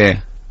no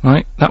idea.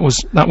 Right. That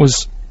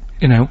was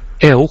you know,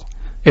 ill.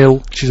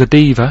 She's a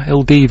diva.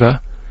 Ill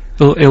diva.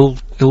 Ill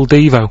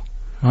Devo.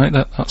 Right.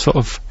 That sort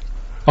of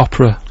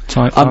opera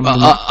type family.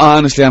 I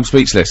honestly am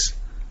speechless.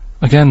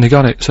 Again, they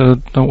got it, so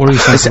don't worry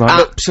yourself It's about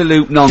it.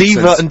 absolute nonsense.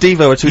 Diva and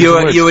Devo are two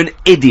different words. You're an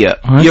idiot.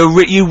 Right.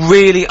 You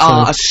really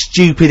are a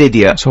stupid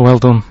idiot. So well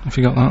done, if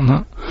you got that and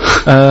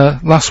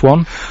that. Last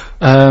one.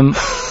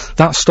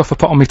 That stuff I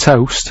put on my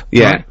toast.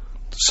 Yeah. Right,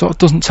 sort of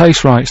doesn't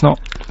taste right. It's not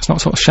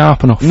sort of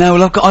sharp enough. No,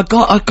 well, I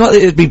got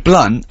it to be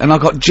blunt, and I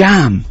got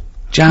jam.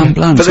 Jam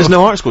blunt. But there's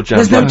no artist called Jam.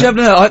 There's no jam,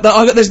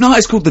 there's no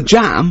artist called The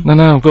Jam.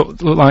 No,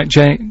 but look like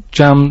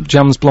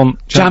Jam's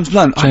Blunt. Jam's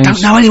Blunt. I James.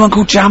 don't know anyone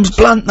called Jam's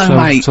Blunt, though,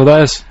 mate. So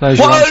there's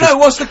your answer. No,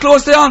 what's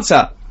the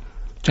answer?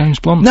 James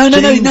Blunt. No,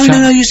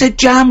 you said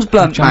Jam's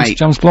Blunt, mate.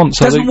 James Blunt.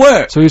 So doesn't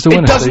work. So who's the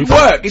winner, It doesn't Steve?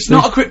 work. It's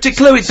not a cryptic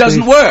clue. It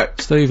doesn't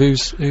work. Steve,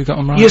 who got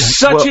them right? You're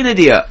such an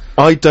idiot.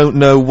 I don't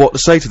know what to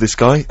say to this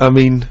guy. I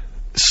mean,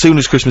 as soon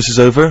as Christmas is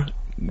over,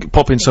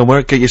 pop in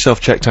somewhere, get yourself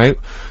checked out.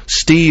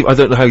 Steve, I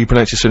don't know how you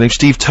pronounce his surname,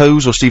 Steve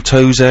Toes or Steve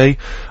Toze.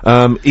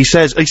 He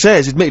says,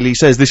 admittedly,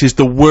 this is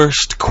the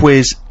worst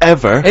quiz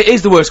ever. It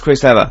is the worst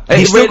quiz ever.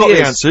 He's still got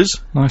the answers.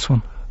 Nice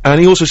one. And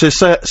he also says,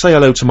 say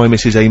hello to my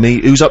Mrs.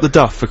 Amy, who's up the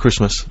duff for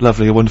Christmas.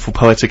 Lovely, a wonderful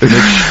poetic image.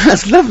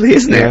 That's lovely,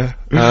 isn't it?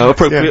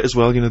 Appropriate as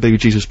well, you know, baby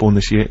Jesus born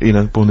this year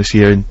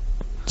in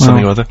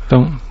something or other.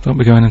 Don't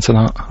be going into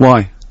that.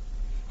 Why?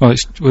 Well,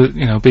 it's,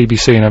 you know,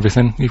 BBC and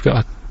everything. You've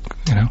got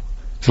you know,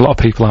 there's a lot of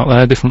people out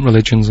there, different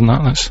religions and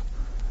that. Let's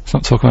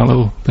not talk about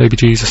little baby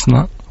Jesus and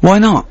that. Why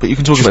not? But you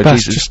can talk Just about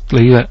best, Jesus. just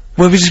leave it.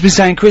 Well, we've just been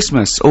saying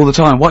Christmas all the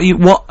time. What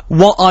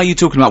are you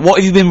talking about? What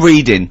have you been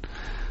reading?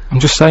 I'm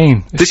just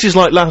saying. This is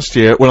like last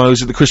year when I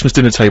was at the Christmas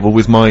dinner table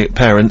with my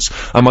parents,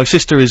 and my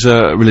sister is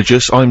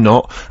religious, I'm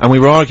not, and we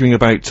were arguing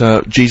about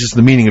Jesus,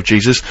 the meaning of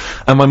Jesus,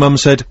 and my mum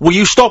said, "Will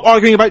you stop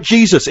arguing about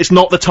Jesus? It's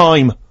not the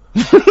time."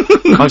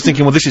 I was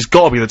thinking, well, this has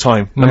got to be the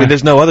time. I mean,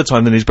 there's no other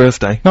time than his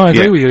birthday. No, I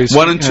agree with you. It's,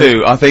 1 and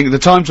 2. I think the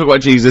time to talk about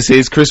Jesus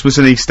is Christmas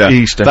and Easter.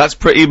 That's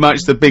pretty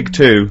much the big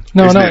two.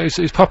 No,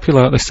 it's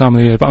popular at this time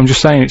of the year, but I'm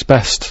just saying it's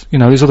best. You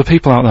know, there's other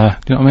people out there.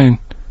 Do you know what I mean?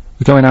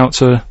 We're going out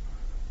to.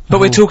 But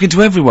we're talking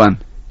to everyone.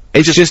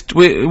 It's just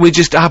we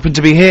just happen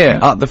to be here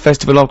at the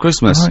Festival of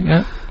Christmas. Right,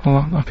 yeah.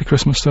 Well, happy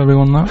Christmas to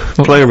everyone. That.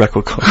 Play a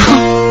record.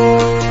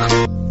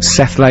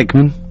 Seth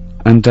Lakeman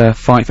and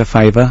Fight for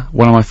Favour,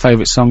 one of my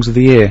favourite songs of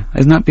the year.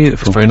 Isn't that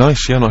beautiful? It's very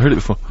nice. Yeah, I've not heard it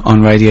before.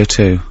 On Radio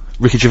 2.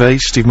 Ricky Gervais,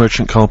 Steve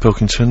Merchant, Carl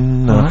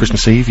Pilkington,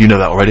 Christmas Eve. You know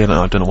that already. I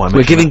don't know why I'm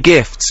We're giving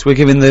gifts. We're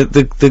giving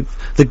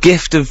the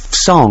gift of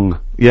song.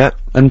 Yeah.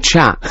 And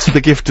chat.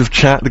 The gift of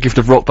chat, the gift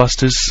of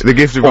rockbusters. The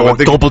gift of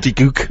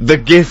gobbledygook. The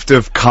gift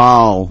of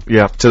Carl.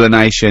 Yeah. To the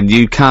nation.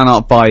 You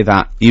cannot buy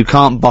that. You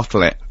can't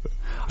bottle it.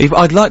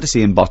 I'd like to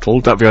see him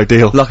bottled. That'd be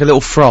ideal. Like a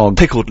little frog.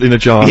 Pickled in a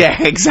jar.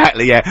 Yeah,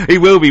 exactly, yeah. He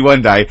will be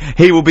one day.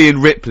 He will be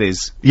in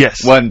Ripley's.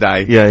 Yes. One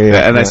day.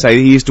 Yeah. And they say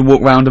he used to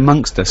walk round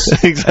amongst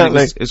us.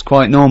 Exactly. It's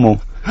quite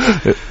normal.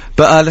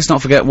 But, let's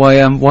not forget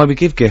why we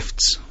give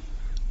gifts.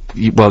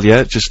 Well,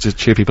 yeah, just to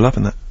cheer people up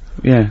and that.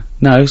 Yeah.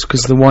 No, it's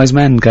because the wise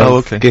men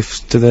gave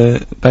gifts to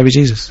the baby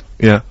Jesus.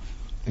 Yeah.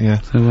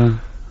 Yeah. So,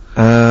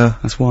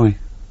 that's why.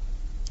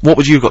 What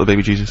would you have got the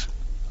baby Jesus?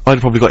 I'd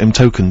have probably got him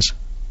tokens.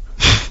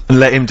 And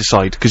let him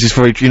decide, because it's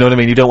very, you know what I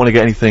mean, you don't want to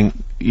get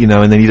anything, you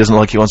know, and then he doesn't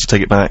like it, he wants to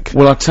take it back.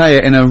 Well, I'll tell you,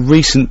 in a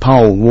recent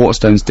poll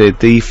Waterstones did,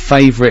 the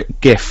favourite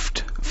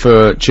gift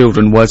for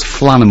children was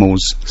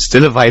Flanimals.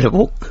 Still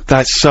available?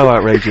 That's so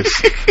outrageous.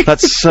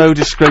 That's so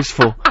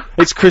disgraceful.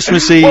 It's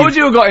Christmas Eve. What would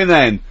you have got in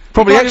then?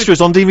 Probably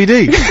extras on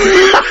DVD.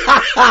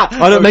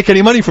 I don't make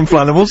any money from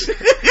Flanimals.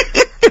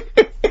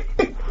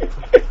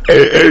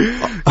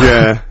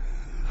 Yeah.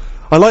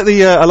 I like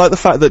the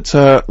fact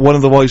that, one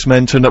of the wise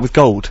men turned up with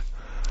gold.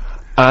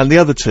 And the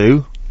other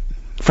two,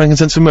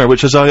 frankincense and myrrh,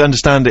 which as I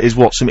understand it is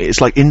what,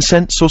 it's like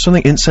incense or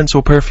something? Incense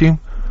or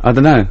perfume? I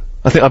don't know.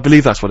 I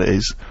believe that's what it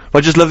is. But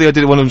I just love the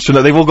idea that one of them stood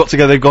up, they've all got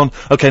together, they've gone,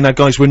 okay, now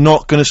guys, we're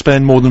not gonna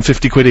spend more than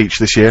 50 quid each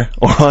this year,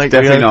 alright?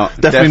 Definitely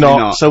not. Definitely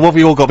not. So what have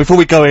you all got? Before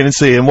we go in and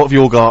see him, what have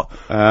you all got?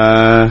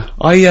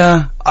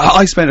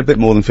 I spent a bit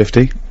more than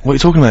 50. What are you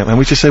talking about, man?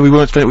 We just say we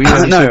weren't spending,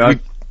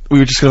 we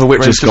were just gonna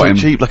whip just round got him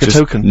cheap, like a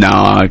token. No,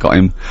 I got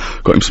him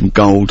some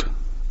gold.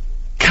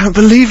 Can't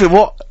believe it,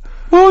 what?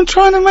 Well, I'm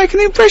trying to make an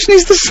impression,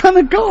 he's the son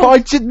of God. But I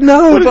didn't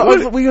know,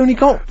 but we only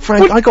got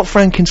I got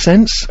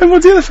frankincense. And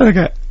what did the other fella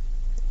get?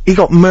 He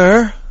got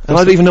myrrh, and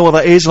I don't even know what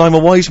that is, and I'm a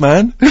wise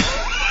man.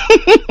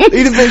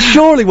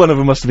 Surely one of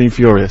them must have been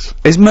furious.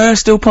 Is myrrh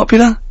still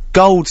popular?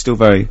 Gold still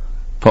very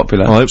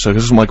popular? I hope so,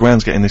 because this is what my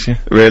grand's getting this year.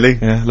 Really?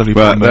 Yeah, lovely.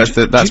 Well,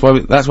 that's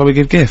why we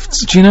give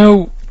gifts. Do you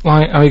know,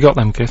 like, how he got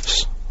them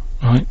gifts?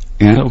 Right?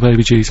 Yeah. Little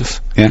baby Jesus.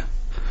 Yeah.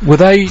 Were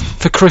they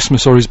for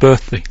Christmas or his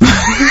birthday?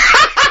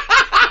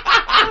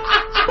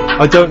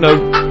 I don't know.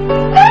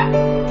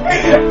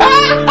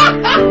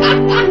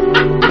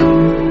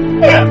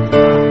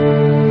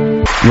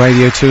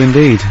 Radio 2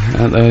 indeed.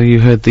 You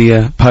heard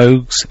the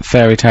Pogues,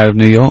 Fairy Tale of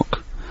New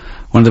York.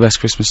 One of the best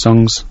Christmas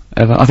songs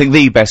ever. I think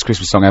the best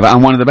Christmas song ever,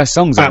 and one of the best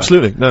songs ever.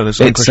 Absolutely. No, there's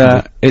no question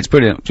of it. It's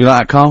brilliant. Do you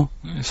like that, Carl?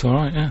 It's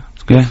alright, yeah.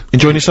 It's good. Yeah.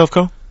 Enjoying yourself,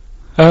 Carl?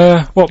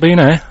 What, being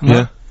here?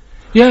 Yeah.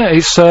 Yeah,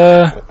 it's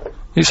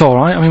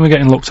alright. I mean, we're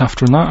getting looked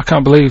after and that. I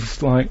can't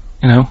believe, like,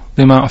 you know,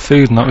 the amount of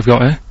food and that we've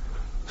got here.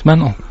 It's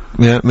mental.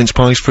 Yeah, mince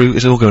pies, fruit,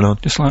 it's all going on.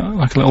 Just like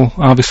a little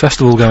harvest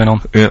festival going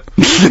on. Yeah.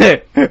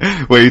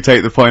 Where you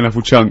take the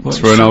pineapple chunks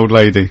for an old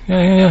lady.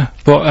 Yeah.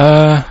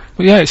 But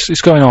yeah,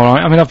 it's going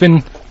alright. I mean, I've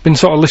been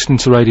sort of listening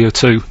to Radio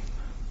 2,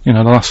 you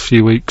know, the last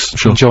few weeks,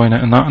 enjoying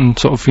it and that, and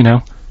sort of, you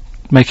know,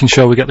 making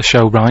sure we get the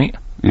show right.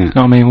 Yeah. You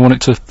know what I mean? We want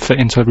it to fit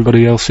into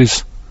everybody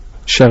else's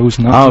shows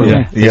and that. Oh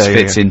yeah, this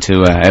fits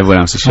into everyone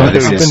else's show. I've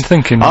been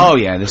thinking. Oh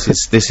yeah,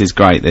 this is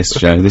great. This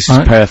show, this is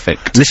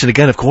perfect. Listen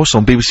again, of course,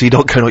 on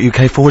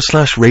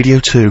bbc.co.uk/Radio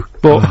 2.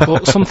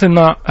 But something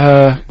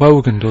that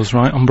Wogan does,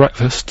 right, on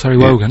breakfast, Terry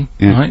Wogan,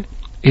 right?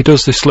 He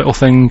does this little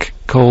thing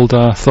called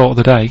Thought of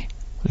the Day.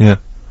 Yeah.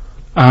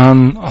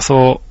 And I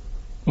thought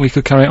we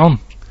could carry it on.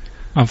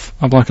 I've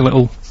like a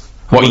little.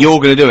 What,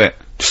 you're going to do it?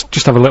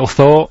 Just have a little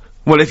thought.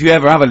 Well, if you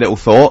ever have a little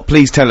thought,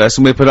 please tell us,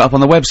 and we'll put it up on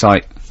the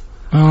website.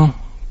 Oh.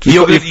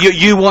 You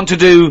want to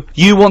do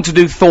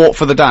thought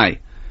for the day?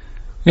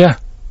 Yeah.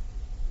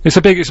 It's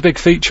a big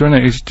feature, isn't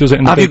it? He does it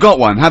in the Have you got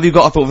one? Have you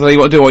got a thought for the day you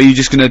want to do, or are you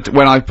just gonna,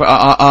 when I put,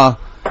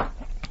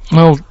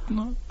 Well,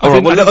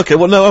 alright, well, okay,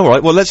 well, no,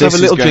 alright, well, let's have a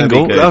little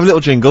jingle. Have a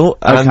little jingle.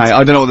 Okay,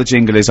 I don't know what the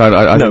jingle is,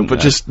 I don't but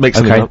just make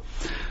something up.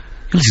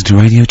 You listen to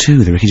Radio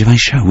 2, the Ricky Gervais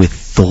Show, with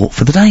Thought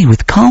for the Day,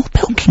 with Carl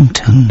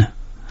Pilkington.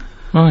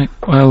 Right,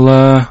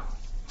 well,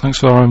 thanks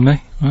for having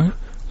me, right?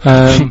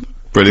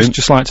 Brilliant.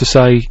 Just like to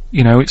say,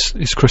 you know,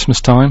 it's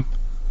Christmas time.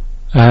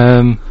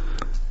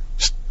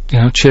 Just, you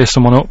know, cheer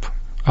someone up,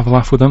 have a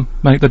laugh with them,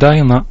 make the day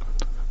and that.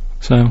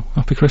 So,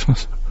 happy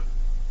Christmas.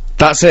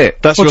 That's it.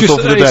 That's your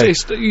thought for the day.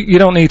 You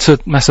don't need to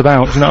mess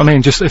about, do you know what I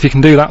mean? Just, if you can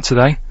do that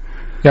today.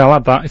 Yeah, I'll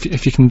add that.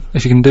 If you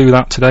can do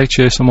that today,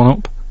 cheer someone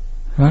up.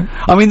 Right?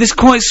 I mean, this is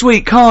quite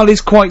sweet. Carl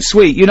is quite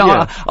sweet. You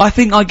know, I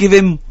think I give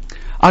him,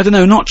 I don't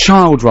know, not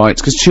child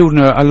rights, because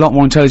children are a lot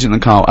more intelligent than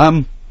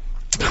Carl.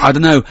 I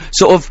don't know,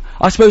 sort of,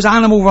 I suppose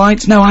animal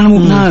rights? No,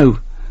 no.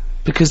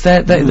 Because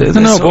they're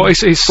no, but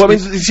it's well, I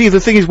mean, you see, the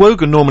thing is,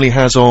 Wogan normally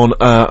has on,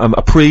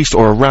 a priest,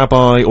 or a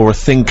rabbi, or a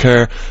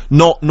thinker,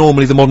 not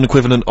normally the modern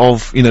equivalent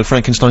of, you know,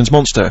 Frankenstein's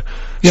monster.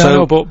 Yeah, so,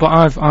 no, but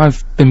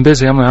I've been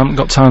busy, I haven't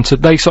got time to,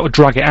 they sort of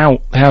drag it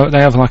out, they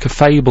have like a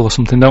fable or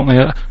something, don't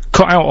they?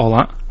 Cut out all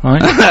that,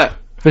 right?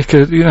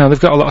 Because, you know, they've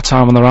got a lot of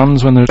time on their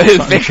hands when they're...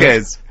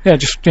 Vicars? Yeah,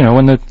 just, you know,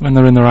 when they're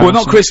in their house. Well,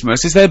 not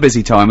Christmas, it's their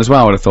busy time as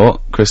well, I'd have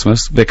thought.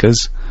 Christmas,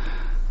 Vicars.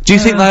 Do you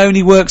think they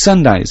only work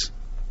Sundays?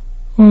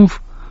 Well,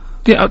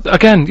 yeah,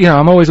 again, you know,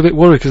 I'm always a bit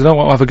worried because I don't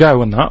want to have a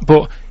go and that,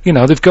 but, you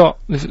know, they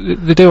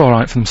do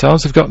alright for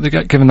themselves, they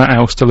get given that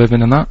house to live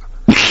in and that.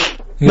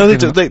 No,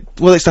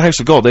 well, it's the house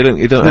of God, they don't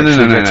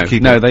actually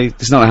keep it. No,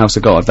 it's not the house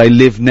of God, they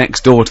live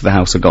next door to the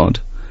house of God.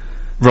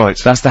 Right.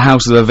 That's the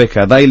house of the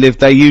vicar.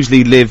 They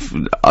usually live,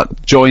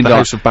 joined the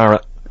house of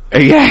Barrett.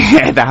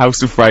 Yeah, the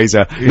house of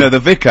Fraser. Yeah. No, the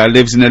vicar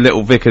lives in a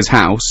little vicar's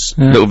house,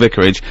 little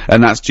vicarage,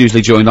 and that's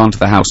usually joined onto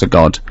the house of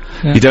God.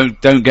 Yeah. You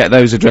don't get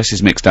those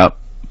addresses mixed up.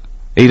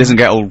 He doesn't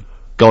get all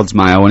God's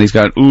mail and he's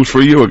going, ooh, for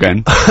you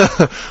again.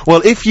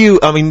 Well,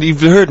 I mean,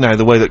 you've heard now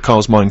the way that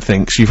Carl's mind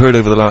thinks. You've heard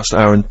over the last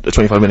hour and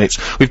 25 minutes.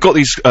 We've got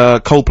these,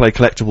 Coldplay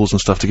collectibles and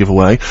stuff to give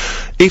away.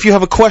 If you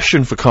have a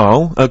question for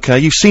Carl, okay,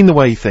 you've seen the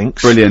way he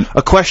thinks. Brilliant.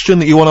 A question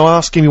that you want to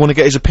ask him, you want to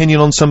get his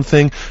opinion on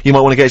something, you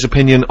might want to get his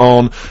opinion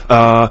on,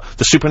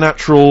 the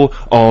supernatural,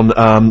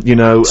 on, you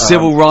know,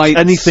 civil rights.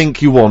 Anything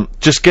you want.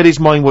 Just get his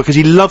mind work, because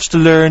he loves to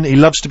learn, he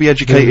loves to be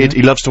educated,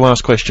 he loves to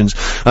ask questions.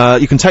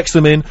 You can text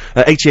them in,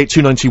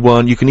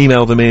 88291, you can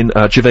email them in,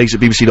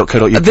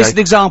 gervais@bbc.co.uk. This is an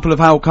example of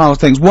how Carl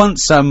thinks.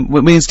 Once,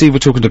 me and Steve were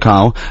talking to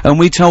Carl, and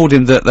we told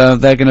him that,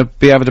 they're gonna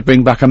be able to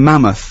bring back a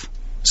mammoth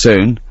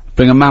soon.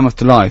 Bring a mammoth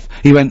to life.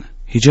 He went,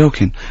 you're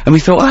joking. And we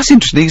thought, oh, that's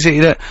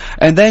interesting.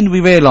 And then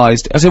we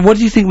realised, I said, what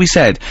do you think we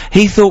said?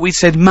 He thought we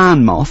said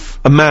man moth.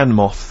 A man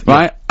moth.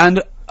 Right? Yeah.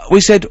 And we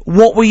said,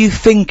 what were you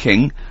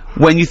thinking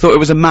when you thought it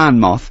was a man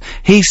moth?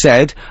 He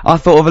said, I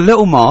thought of a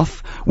little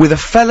moth with a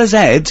fella's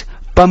head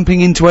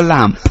bumping into a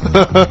lamp.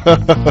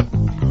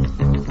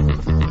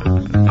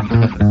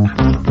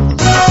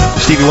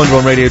 Stevie Wonder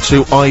on Radio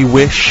 2, I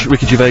Wish,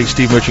 Ricky Gervais,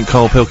 Steve Merchant,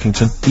 Carl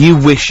Pilkington. You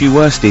wish you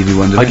were Stevie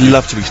Wonder. I'd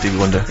love to be Stevie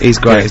Wonder. He's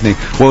great, isn't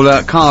he?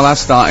 Well, Carl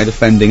has started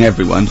offending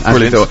everyone, as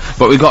we thought,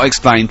 but we've got to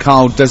explain,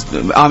 Carl does,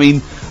 I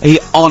mean, he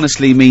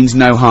honestly means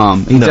no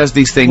harm. He does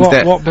these things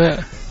What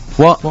bit?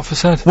 What? What for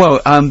said? Well,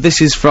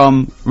 this is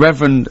from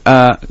Reverend,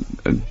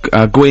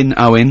 Gwyn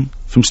Owen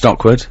from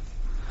Stockwood.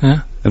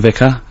 Yeah. A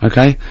vicar,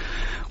 okay?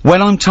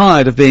 When I'm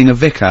tired of being a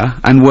vicar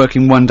and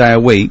working one day a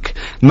week,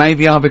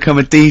 maybe I'll become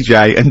a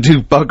DJ and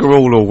do bugger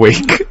all a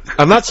week.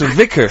 And that's a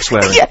vicar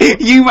swearing. Yeah,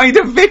 you made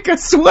a vicar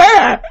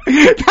swear!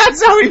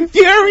 That's how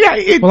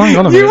infuriated well, hang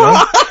on a minute,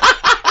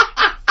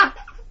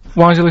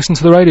 why does he listen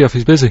to the radio if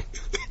he's busy?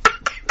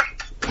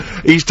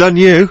 He's done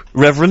you,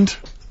 Reverend.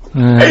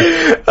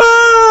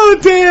 Oh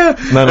dear!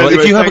 No, anyway,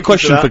 if you have a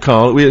question for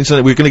Carl, we're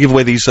going to give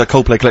away these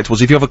Coldplay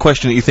collectibles. If you have a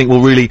question that you think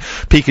will really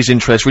pique his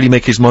interest, really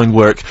make his mind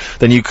work,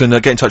 then you can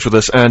get in touch with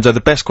us, and the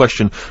best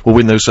question will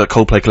win those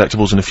Coldplay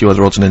collectibles and a few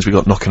other odds and ends we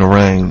got knocking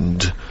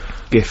around.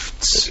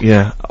 gifts.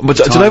 Yeah. But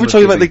did I ever tell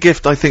you about the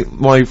gift? I think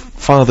my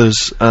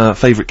father's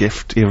favourite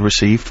gift he ever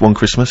received one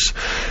Christmas.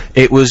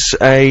 It was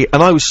and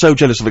I was so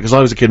jealous of it because I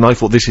was a kid and I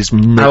thought this is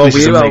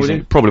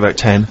amazing. Probably about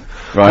 10.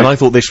 Right. And I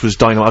thought this was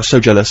dynamite. I was so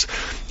jealous.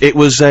 It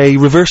was a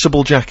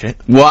reversible jacket.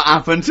 What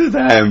happened to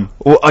them?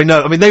 Well, I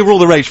know. I mean, they were all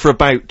the rage for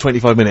about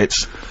 25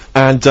 minutes,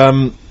 and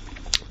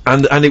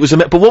it was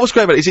but what was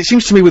great about it is it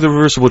seems to me with a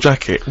reversible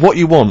jacket, what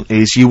you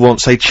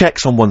want, say,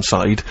 checks on one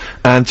side,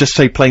 and just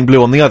say plain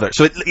blue on the other.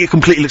 So it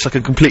completely looks like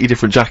a completely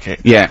different jacket.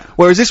 Yeah.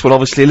 Whereas this one,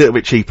 obviously a little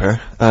bit cheaper,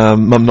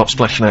 Mum not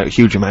splashing out a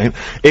huge amount.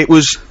 It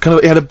was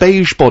it had a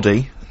beige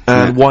body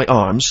and white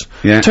arms.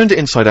 Yeah. Turned it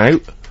inside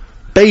out,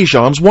 beige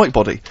arms, white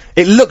body.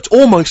 It looked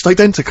almost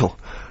identical.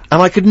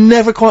 And I could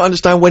never quite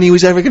understand when he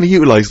was ever going to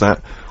utilise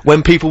that.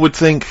 When people would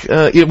think,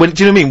 do you know what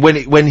I mean?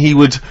 When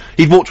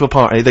he'd walk to a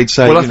party, they'd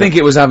say. Well, I think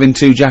it was having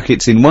 2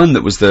 jackets in one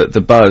that was the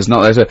buzz,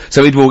 not there.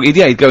 So he'd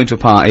go into a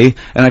party,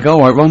 and I go,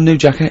 alright, Ron, new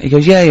jacket? He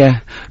goes, yeah.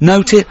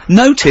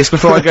 Notice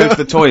before I go to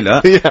the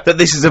toilet, that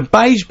this is a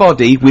beige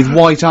body with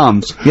white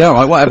arms. Yeah,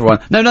 alright, whatever one.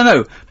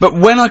 No. But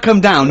when I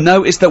come down,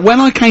 notice that when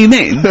I came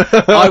in,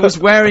 I was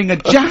wearing a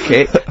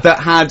jacket that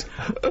had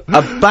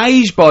a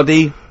beige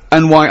body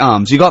and white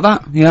arms. You got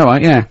that? Yeah,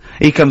 right, yeah.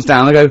 He comes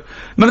down, I go,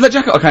 remember that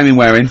jacket I came in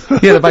wearing?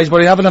 Yeah, the beige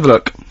body, have another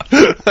look.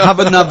 Have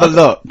another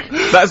look.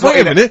 That's what.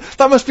 Wait a minute,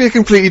 that must be a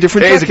completely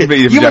different jacket. It is a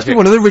completely different jacket. You must be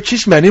one of the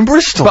richest men in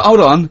Bristol. But hold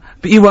on,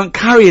 but you weren't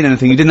carrying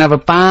anything, you didn't have a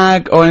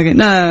bag or anything?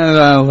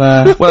 No,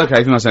 well,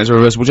 okay, if you must say it's a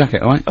reversible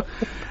jacket, alright?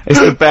 It's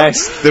the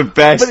best. But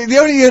the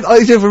only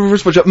idea of a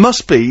reversible jacket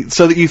must be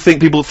so that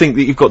people think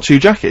that you've got 2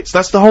 jackets.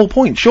 That's the whole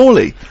point,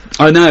 surely.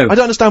 I know. I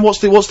don't understand what's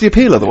the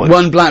appeal otherwise.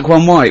 One black,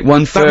 one white,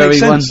 one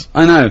furry, one.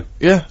 I know.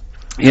 Yeah.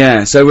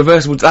 Yeah, so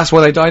reversible, that's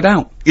why they died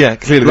out. Yeah,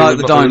 clearly. Like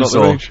the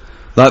dinosaur.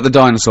 Like the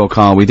dinosaur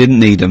car, we didn't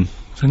need them.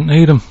 Didn't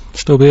need them.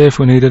 Still be here if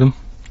we needed them.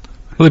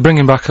 Well, they're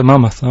bringing back a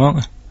mammoth, though,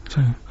 aren't they?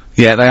 So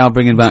yeah, they are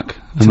bringing back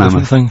a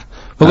mammoth. Thing.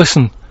 Well,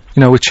 listen,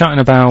 we're chatting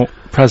about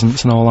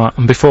presents and all that,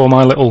 and before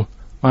my little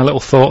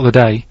thought of the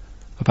day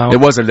about... It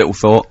was a little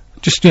thought.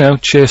 Just,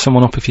 cheer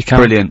someone up if you can.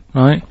 Brilliant.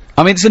 Right?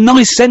 I mean, it's a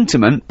nice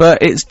sentiment, but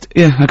it's...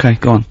 Yeah, okay,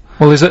 go on.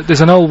 Well,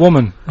 there's an old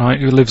woman, right,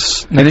 who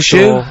lives next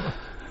door...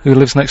 Who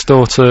lives next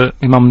door to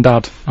my mum and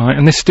dad, right?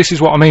 And this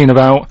is what I mean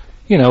about,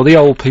 the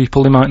old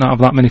people, they might not have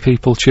that many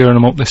people cheering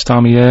them up this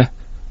time of year.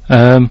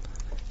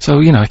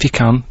 So, if you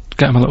can,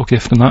 get them a little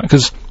gift and that,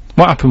 because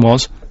what happened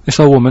was, this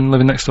old woman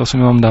living next door to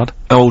my mum and dad.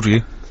 How old are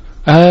you?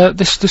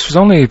 This was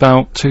only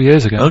about 2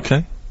 years ago.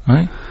 Okay.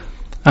 Right?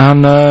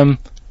 And,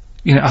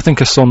 I think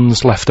her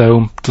son's left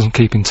home, doesn't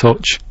keep in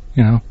touch,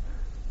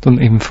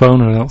 doesn't even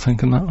phone her, I don't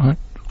think, and that, right?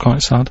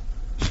 Quite sad.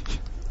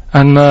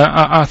 And,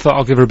 I thought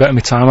I'll give her a bit of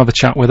my time, have a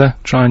chat with her,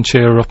 try and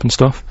cheer her up and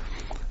stuff.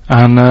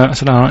 And, I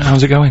said, alright,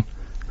 how's it going?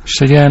 She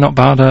said, yeah, not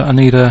bad, I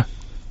need a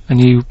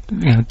new,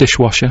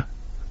 dishwasher.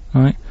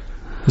 Right?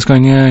 I was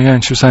going, yeah,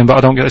 and she was saying, but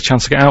I don't get a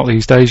chance to get out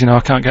these days, I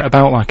can't get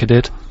about like I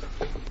did.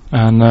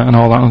 And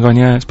all that, and I'm going,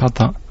 yeah, it's bad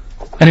that.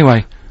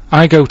 Anyway,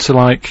 I go to,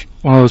 like,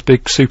 one of those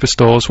big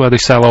superstores where they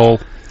sell all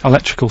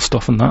electrical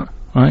stuff and that,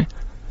 right?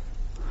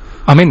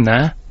 I'm in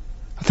there,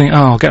 I think,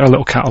 I'll get her a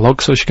little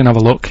catalogue so she can have a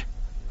look,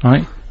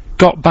 right?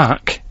 Got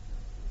back,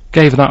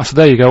 gave her that, I said,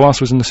 there you go,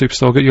 whilst I was in the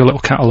superstore, get you a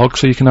little catalogue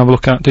so you can have a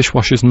look at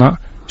dishwashers and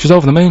that. She's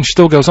over the moon, she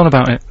still goes on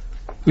about it.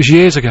 It was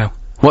years ago.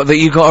 What, that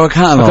you got her a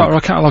catalogue? I got her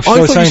a catalogue.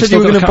 I thought you said you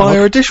were going to buy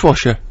her a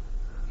dishwasher.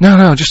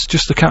 No,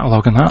 just the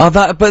catalogue and that. Oh,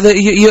 but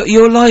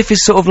your life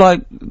is sort of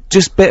like,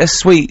 just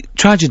bittersweet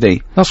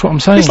tragedy. That's what I'm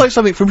saying. It's like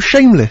something from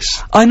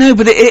Shameless. I know,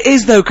 but it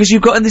is though, because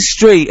you've got in the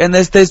street, and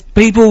there's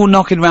people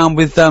knocking around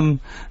with,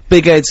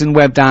 big heads and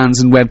webbed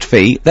hands and webbed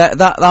feet.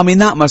 I mean,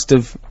 that must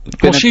have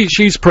been. Well,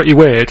 she's pretty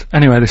weird.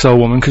 Anyway, this old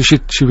woman, because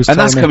she was. And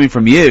that's coming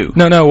from you.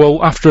 No.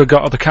 Well, after I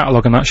got her the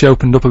catalogue and that, she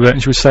opened up a bit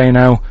and she was saying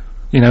how,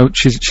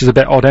 she's a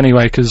bit odd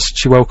anyway, because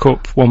she woke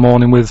up one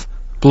morning with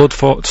blood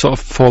sort of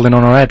falling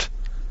on her head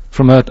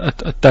from a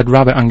dead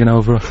rabbit hanging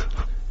over her.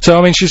 So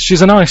I mean,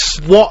 she's a nice.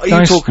 What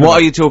are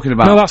you talking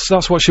about? No,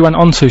 that's what she went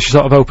on to. She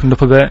sort of opened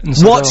up a bit. And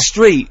what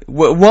street?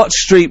 What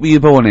street were you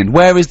born in?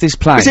 Where is this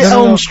place? Is it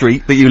Elm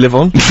Street that you live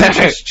on?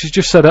 She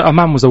just said a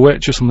man was a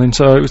witch or something.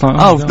 So it was like,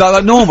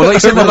 like normal. Like you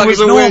said, like it's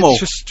normal.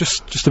 It's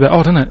just a bit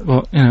odd, isn't it?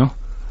 But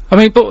I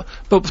mean, but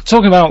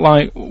talking about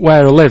like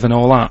where I live and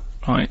all that,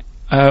 right?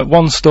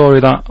 One story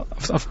that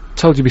I've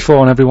told you before,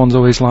 and everyone's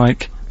always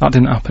like, that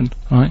didn't happen,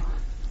 right?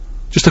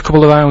 Just a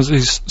couple of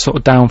houses sort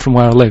of down from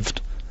where I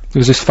lived. There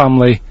was this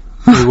family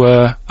who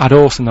had a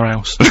horse in their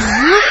house.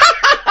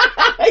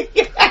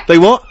 They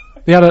what?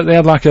 They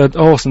had like a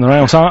horse in their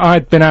house.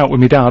 I'd been out with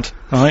my dad,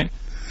 right?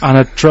 And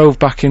I drove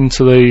back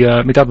into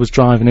the. My dad was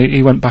driving.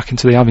 He went back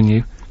into the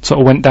avenue. Sort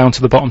of went down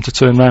to the bottom to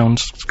turn round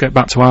to get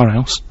back to our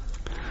house.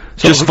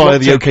 Just via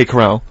the OK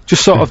Corral.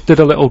 Just sort of did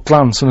a little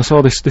glance, and I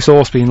saw this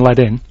horse being led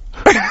in.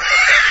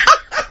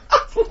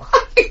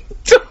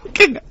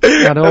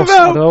 He had a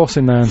horse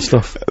in there and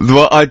stuff.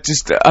 Well,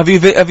 have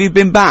you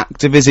been back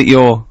to visit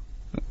your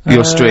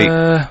street?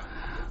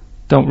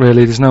 don't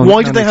really, there's no...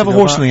 Why did they have a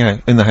horse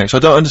in the house? I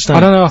don't understand. I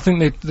don't know, I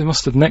think they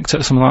must have nicked it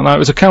or something like that. It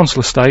was a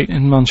council estate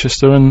in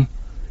Manchester, and,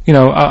 you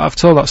know, I've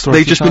told that story.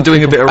 They've just been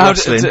doing a bit of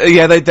wrestling.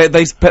 Yeah, they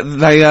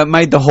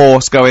made the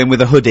horse go in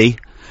with a hoodie,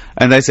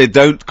 and they said,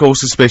 don't cause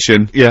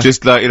suspicion. Yeah.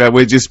 Just like, you know,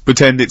 we just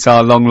pretend it's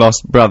our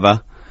long-lost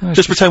brother.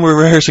 Just pretend we're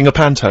rehearsing a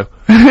panto.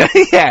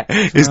 Yeah,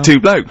 it's two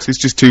blokes. It's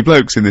just two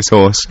blokes in this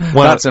horse.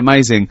 Well, that's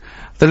amazing.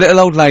 The little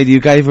old lady who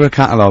gave her a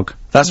catalogue.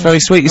 That's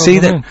very sweet. You see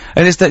that?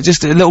 And it's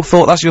just a little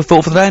thought. That's your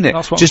thought for the day, isn't it?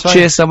 That's what just I'm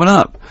cheer someone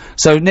up.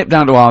 So nip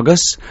down to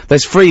Argos.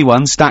 There's free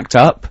ones stacked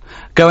up.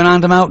 Go and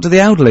hand them out to the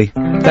elderly.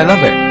 They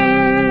love it.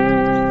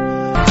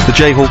 The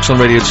Jayhawks on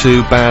Radio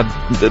 2,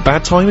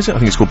 Bad Time, is it? I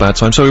think it's called Bad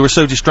Time. So we were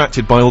so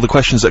distracted by all the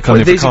questions that come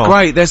in for These are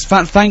great.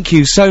 Thank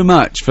you so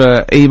much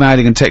for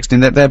emailing and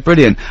texting. They're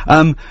brilliant.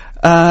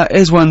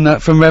 Here's one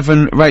from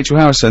Reverend Rachel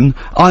Harrison.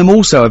 I'm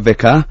also a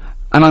vicar,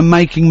 and I'm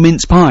making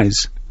mince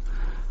pies.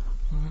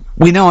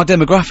 We know our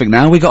demographic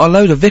now. We got a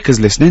load of vicars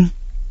listening.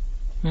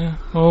 Yeah,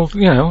 well,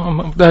 you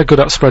know, they're good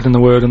at spreading the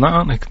word and that,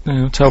 aren't they?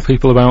 You know, tell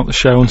people about the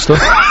show and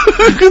stuff.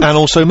 And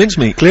also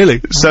mincemeat,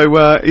 clearly.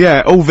 So,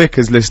 yeah, all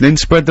vicars listening,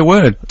 spread the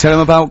word. Tell them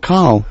about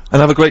Carl.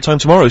 And have a great time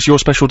tomorrow. It's your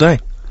special day.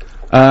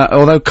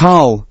 Although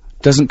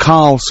does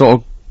Carl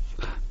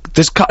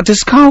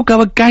go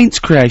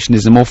against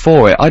creationism or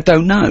for it? I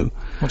don't know.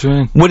 What do you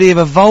mean? Would he have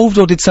evolved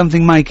or did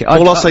something make it?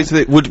 All I'll say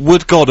to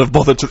would God have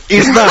bothered to...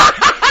 Is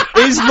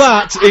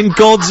that in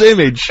God's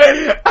image?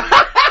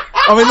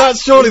 I mean,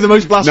 that's surely the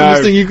most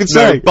blasphemous thing you could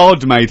say.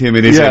 Bod made him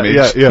in his image.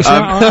 Yeah.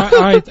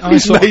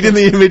 He's made in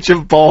the image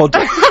of Bod.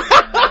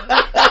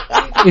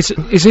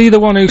 Is he the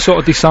one who sort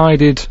of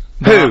decided...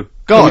 Who?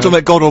 God? Are we talking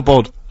about God or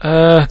Bod?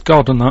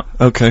 God and that.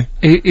 Okay.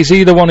 Is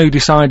he the one who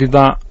decided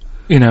that,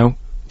 you know,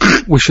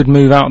 we should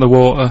move out of the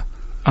water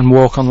and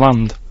walk on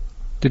land?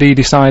 Did he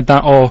decide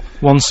that, or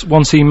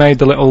once he made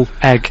the little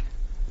egg,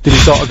 did he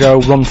sort of go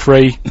run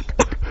free?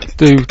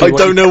 I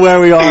don't know where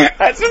we are.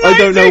 I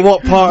don't know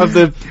what part of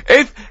the...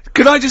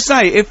 Could I just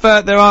say, if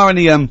there are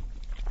any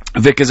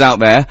vicars out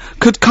there,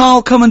 could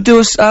Carl come and do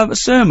a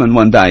sermon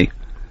one day?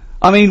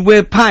 I mean,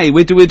 we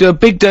do a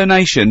big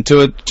donation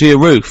to your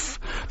roof,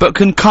 but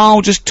can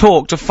Carl just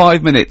talk to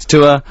 5 minutes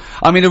to a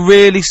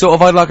really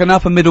sort of, like an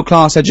upper middle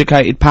class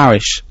educated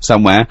parish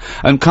somewhere,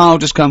 and Carl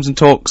just comes and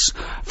talks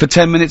for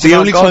 10 minutes. The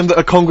only time that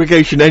a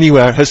congregation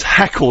anywhere has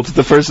heckled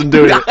the person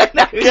doing it.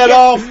 Get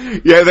off!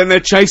 Yeah, then they're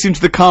chasing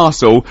to the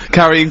castle,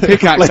 carrying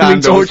pickaxe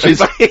handles.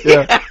 Torches.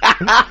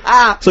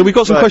 Yeah. So we've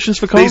got some questions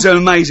for Carl. These are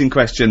amazing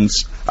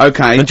questions.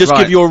 Okay. And just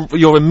give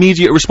your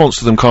immediate response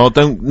to them, Carl.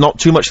 Not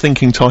too much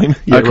thinking time.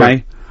 Yeah, okay.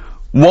 Right.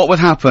 What would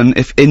happen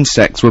if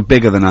insects were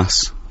bigger than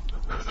us?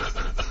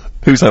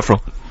 Who's that from?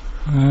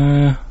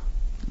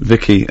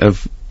 Vicky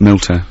of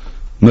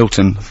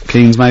Milton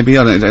Keynes, maybe.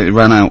 It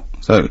ran out.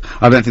 So,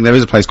 I don't think there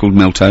is a place called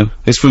Milto.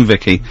 It's from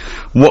Vicky.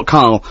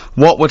 Carl,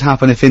 what would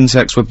happen if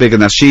insects were bigger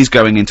than us? She's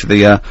going into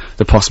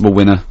the possible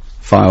winner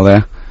file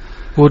there.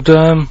 Would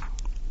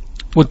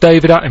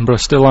David Attenborough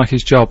still like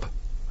his job? Do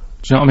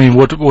you know what I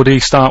mean? Would he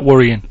start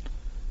worrying?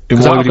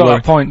 Because I've got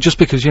that point, just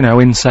because, you know,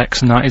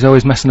 insects and that, he's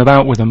always messing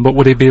about with them, but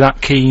would he be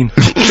that keen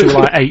to,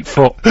 like, 8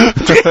 foot?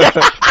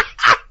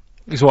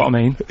 Is what I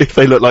mean. If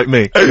they look like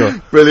me.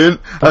 Sure. Brilliant.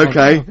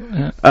 Okay.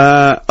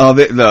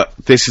 Look,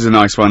 this is a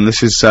nice one.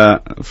 This is,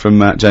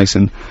 from,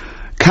 Jason.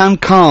 Can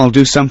Carl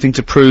do something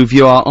to prove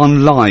you are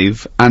on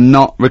live and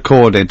not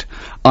recorded?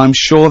 I'm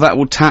sure that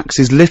will tax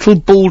his little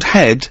bald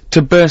head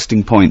to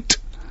bursting point.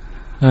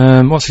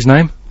 What's his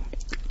name?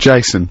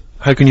 Jason.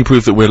 How can you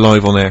prove that we're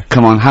live on air?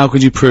 Come on, how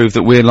could you prove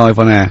that we're live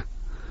on air?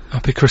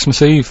 Happy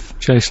Christmas Eve,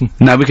 Jason.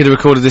 No, we could have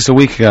recorded this a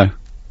week ago.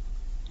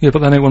 Yeah,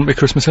 but then it wouldn't be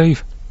Christmas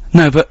Eve.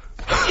 No, but...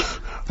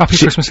 Happy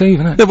Christmas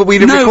Eve, isn't it? No, but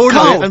we'd have recorded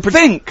Carl, it and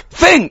think!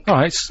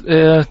 Alright,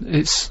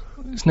 it's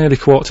nearly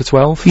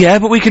 11:45. Yeah,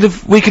 but we could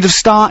have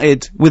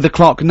started with the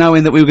clock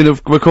knowing that we were going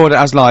to record it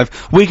as live.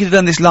 We could have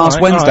done this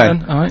last Wednesday.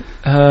 Alright,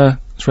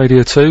 it's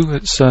Radio 2,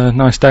 it's a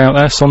nice day out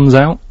there, sun's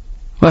out.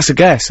 Well, that's a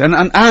guess.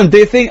 And do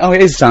you think... Oh,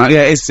 it is sunny.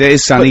 Yeah, it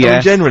is sunny, yeah.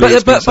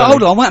 Generally, but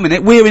hold on, wait a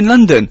minute. We're in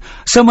London.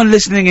 Someone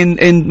listening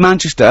in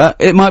Manchester,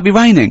 it might be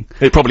raining.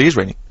 It probably is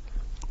raining.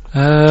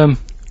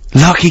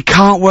 Look, he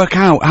can't work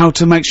out how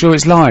to make sure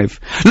it's live.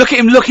 Look at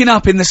him looking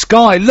up in the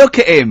sky. Look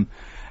at him.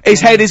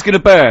 His head is gonna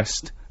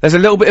burst. There's a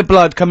little bit of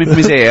blood coming from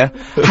his ear.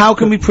 How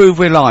can we prove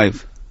we're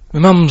live? My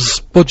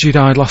mum's budgie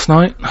died last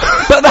night.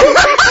 But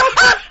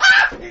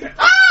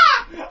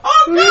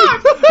Oh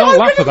God! Don't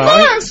laugh about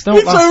it. It's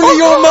only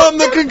your mum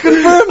that can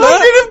confirm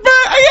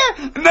that.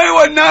 Yeah. No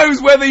one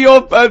knows whether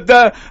your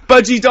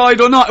budgie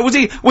died or not.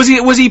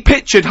 Was he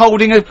pictured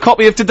holding a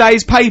copy of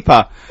today's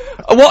paper?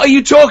 What are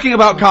you talking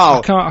about,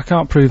 Carl? I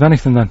can't prove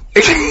anything then.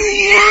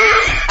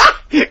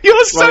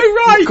 You're so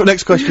right.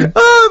 Next question.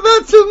 Oh,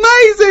 that's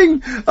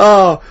amazing.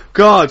 Oh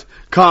God,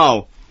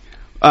 Carl.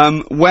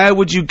 Where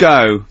would you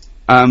go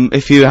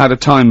if you had a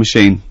time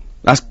machine?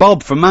 That's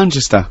Bob from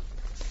Manchester.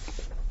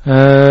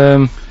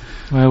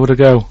 Where would I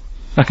go?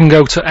 I can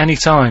go to any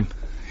time.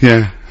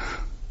 Yeah.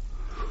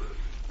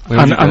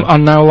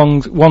 And how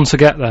long, once I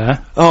get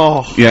there...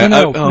 Oh, yeah.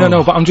 No,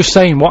 but I'm just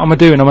saying, what am I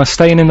doing? Am I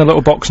staying in the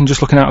little box and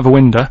just looking out of a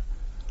window?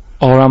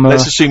 Or am I...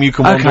 Let's assume you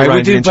can wander around. Okay,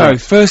 we do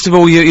both. First of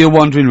all, you're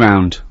wandering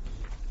round.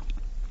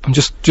 I'm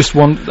just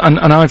and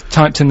I've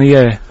typed in the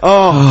year.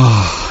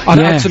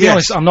 To be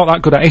honest, I'm not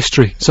that good at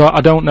history, so I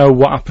don't know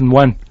what happened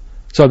when.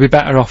 So I'd be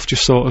better off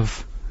just sort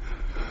of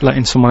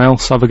letting someone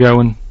else have a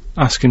go and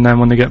asking them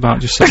when they get back,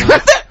 just saying...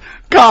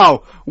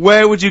 Carl,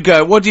 where would you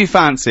go? What do you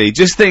fancy?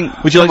 Just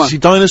think... Would you like to see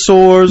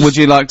dinosaurs? Would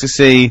you like to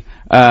see,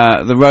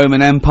 the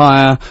Roman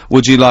Empire?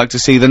 Would you like to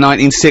see the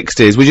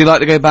 1960s? Would you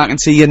like to go back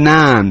and see your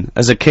nan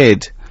as a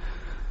kid?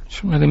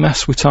 Shouldn't really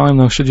mess with time,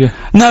 though, should you?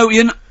 No,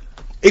 you're not...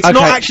 It's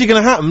not actually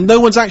gonna happen. No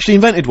one's actually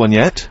invented one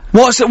yet.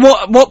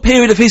 What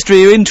period of history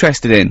are you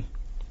interested in?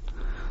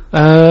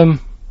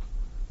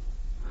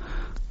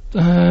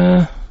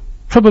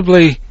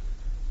 Probably...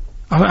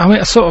 I mean,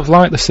 I sort of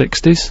like the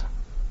 60s.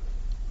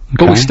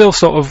 But we still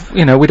sort of,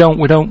 you know, we don't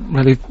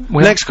really...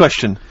 Next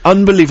question.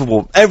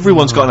 Unbelievable.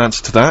 Everyone's got an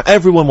answer to that.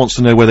 Everyone wants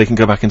to know where they can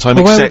go back in time,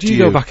 well, except where would you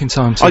go back in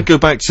time to? I'd go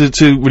back to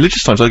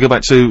religious times. I'd go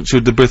back to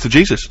the birth of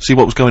Jesus, see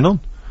what was going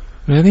on.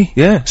 Really?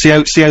 Yeah. See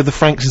how the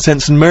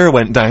frankincense and myrrh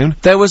went down.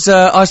 There was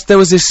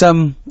this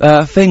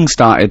thing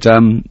started,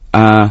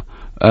 I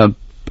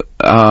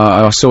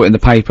saw it in the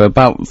paper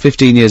about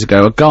 15 years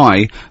ago. A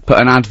guy put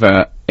an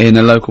advert in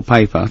a local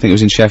paper, I think it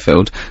was in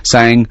Sheffield,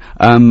 saying,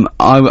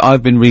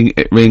 I've been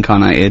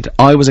reincarnated.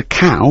 I was a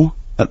cow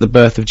at the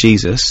birth of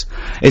Jesus.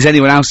 Is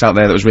anyone else out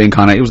there that was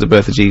reincarnated? It was the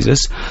birth of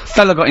Jesus.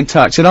 Fella got in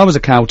touch, said I was a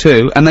cow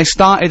too, and they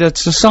started a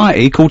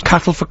society called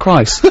Cattle for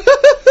Christ.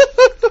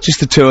 Just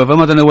the two of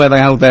them. I don't know where they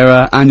held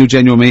their annual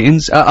general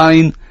meetings.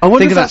 I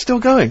wonder if that's still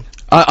going.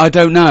 I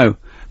don't know.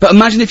 But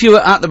imagine if you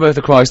were at the birth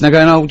of Christ and they're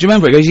going, oh, do you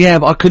remember it? He goes, yeah,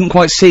 but I couldn't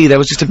quite see. There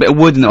was just a bit of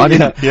wood in it. I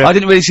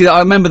didn't really see that. I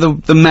remember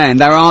the men,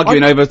 they were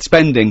arguing over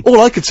spending. All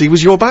I could see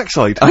was your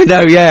backside. I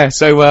know, yeah.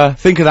 So,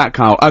 think of that,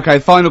 Carl. Okay,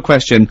 final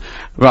question.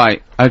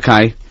 Right,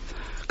 okay.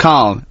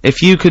 Carl,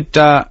 if you could,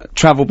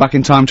 travel back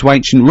in time to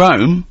ancient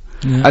Rome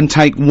and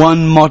take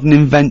one modern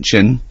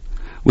invention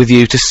with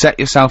you to set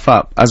yourself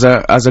up as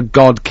a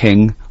god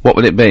king, what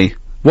would it be?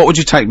 What would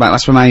you take back?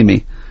 That's from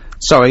Amy.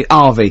 Sorry,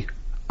 Arvy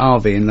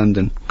in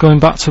London. Going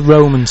back to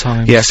Roman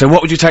times. Yeah, so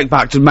what would you take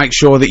back to make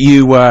sure that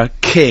you were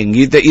king?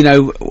 Would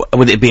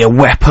it be a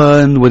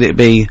weapon? Would it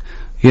be,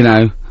 you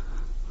know...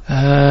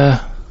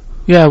 yeah,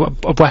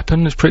 a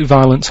weapon. It's pretty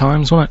violent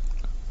times, won't it?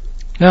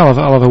 Yeah,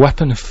 I'll have a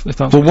weapon if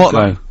that's... Well, what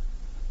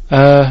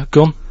though?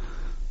 Gun.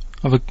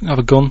 Have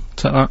a gun,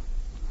 take that.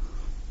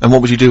 And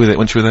what would you do with it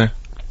once you were there?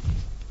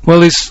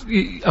 Well,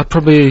 I'd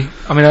probably...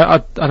 I mean,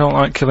 I don't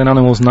like killing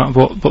animals and that,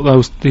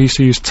 but they used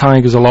to use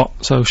tigers a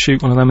lot, so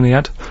shoot one of them in the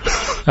head.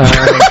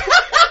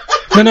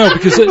 No,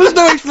 because... There's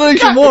no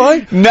explanation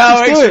why.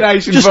 No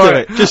explanation for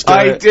it. Just do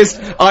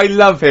it. I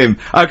love him.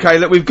 Okay,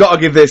 look, we've got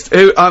to give this...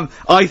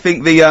 I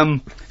think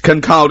can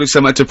Carl do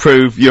something to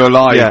prove you're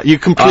alive? Yeah, you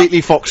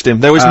completely foxed him.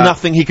 There was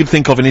nothing he could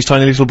think of in his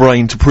tiny little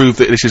brain to prove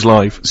that this is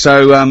live.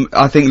 So,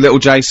 I think little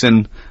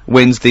Jason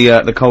wins the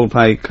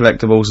Coldplay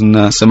collectibles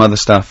and, some other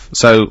stuff.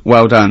 So,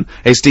 well done.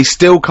 He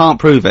still can't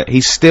prove it.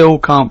 He still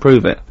can't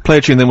prove it. Play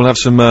a tune, then we'll have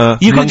some,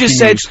 You could just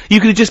said, you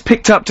could have just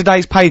picked up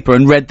today's paper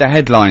and read the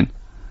headline.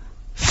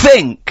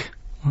 Think!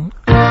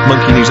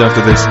 Monkey news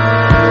after this.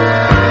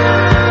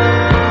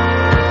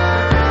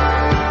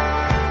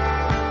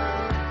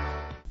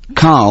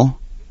 Carl,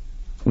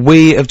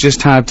 we have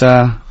just had,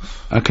 a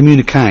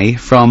communique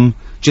from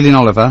Gillian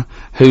Oliver,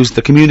 who's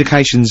the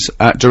communications,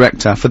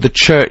 director for the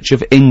Church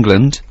of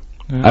England.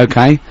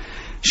 Okay?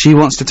 She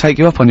wants to take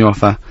you up on your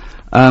offer.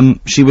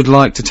 She would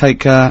like to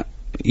take,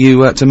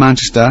 you, to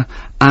Manchester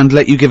and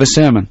let you give a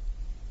sermon.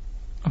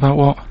 About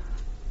what?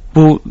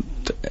 Well,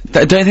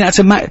 don't you think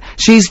that's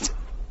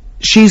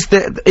she's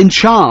in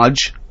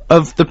charge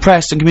of the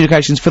press and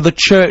communications for the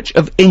Church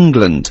of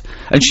England,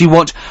 and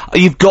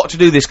you've got to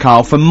do this,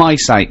 Carl, for my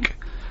sake.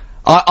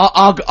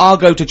 I'll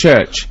go to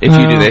church if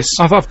you do this.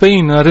 I've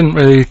been. I didn't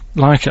really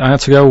like it. I had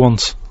to go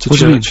once to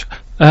church.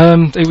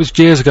 It was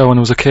years ago when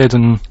I was a kid,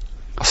 and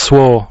I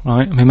swore.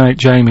 Right, my mate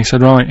Jamie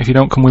said, "Right, if you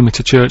don't come with me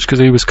to church," because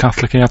he was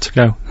Catholic, he had to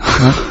go.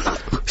 Right?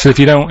 So if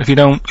you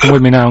don't come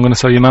with me now, I'm going to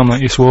tell your mum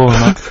that you swore.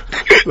 And that.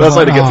 That's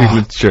how to get people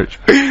into church.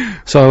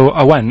 So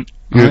I went.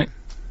 Right.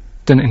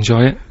 Didn't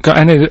enjoy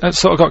it.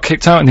 Sort of got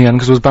kicked out in the end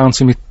because I was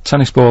bouncing my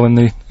tennis ball in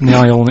the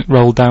aisle and it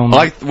rolled down.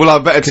 I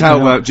better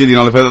tell Gillian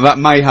Oliver that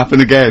may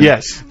happen again.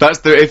 Yes. That's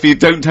if you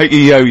don't take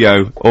your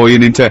yo-yo or your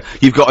Nintendo,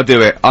 you've got to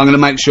do it. I'm going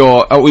to make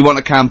sure. We want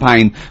a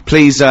campaign.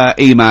 Please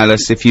email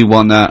us if you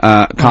want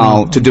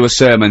Carl to do a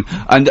sermon.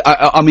 And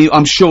I mean,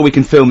 I'm sure we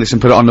can film this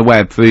and put it on the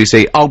web for you to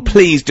see. Oh,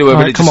 please do a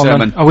religious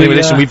sermon.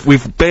 Listen,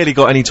 we've barely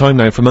got any time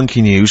now for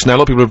Monkey News. Now a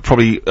lot of people are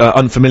probably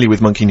unfamiliar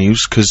with Monkey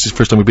News because it's the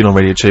first time we've been on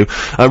Radio 2.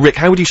 Rick,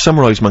 how would you sum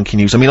summarise monkey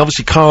news? I mean,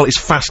 obviously Carl is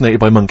fascinated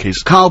by monkeys.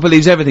 Carl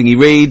believes everything he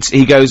reads.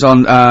 He goes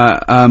on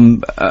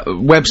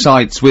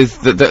websites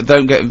that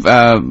don't get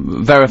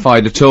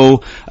verified at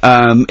all.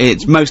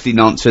 It's mostly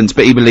nonsense,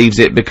 but he believes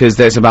it because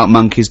there's about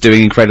monkeys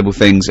doing incredible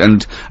things,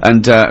 and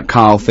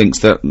Carl thinks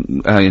that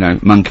you know,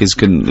 monkeys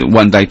can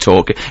one day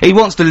talk. He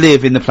wants to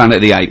live in the Planet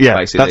of the Apes. Yeah,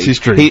 basically. that's his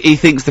dream. He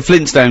thinks the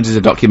Flintstones is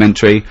a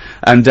documentary,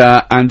 and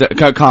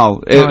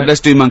Carl, Right. let's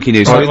do monkey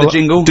news. Right, Do the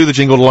jingle. Do the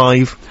jingle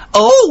live.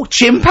 Oh,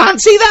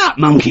 chimpanzee that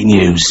monkey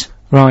news.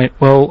 Right,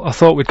 well, I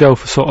thought we'd go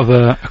for sort of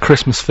a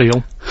Christmas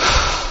feel,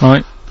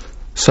 right?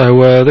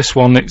 So, this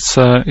one, it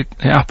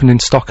happened in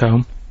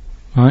Stockholm,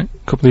 right?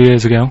 A couple of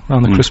years ago,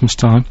 around the Christmas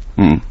time.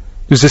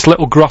 There's this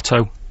little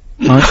grotto,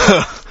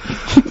 right?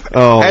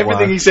 Oh,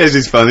 Everything wow. he says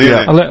is funny, isn't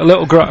it? A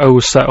little grotto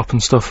was set up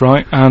and stuff,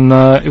 right? And,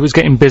 it was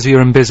getting busier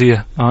and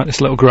busier, right?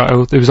 This little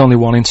grotto, there was only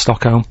one in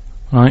Stockholm,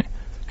 right?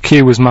 The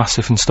queue was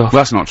massive and stuff. Well,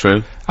 that's not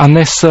true. And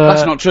this,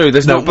 That's not true.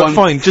 There's No, not but one.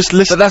 fine, just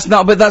listen.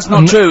 But that's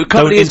not true. A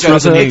couple of Don't years ago,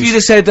 interrupt the if news. you'd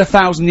have said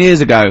 1,000 years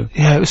ago.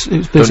 yeah, it was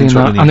busy and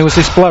interrupt that. the And there was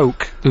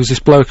this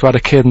bloke who had a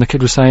kid, and the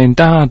kid was saying,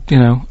 Dad, you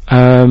know,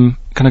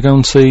 can I go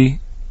and see,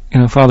 you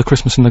know, Father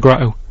Christmas in the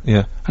grotto?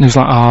 Yeah. And he was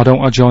like, I don't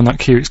want to join that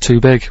queue, it's too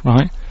big,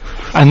 right?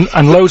 And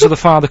loads of the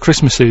Father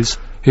Christmases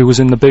who was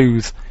in the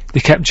booth, they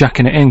kept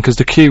jacking it in because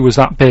the queue was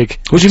that big.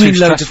 What do you mean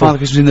Too loads of stressful. Father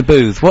Christmas in the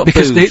booth? What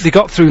Because booth? they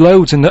got through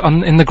loads in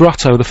the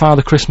grotto, the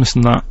Father Christmas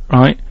and that,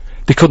 right?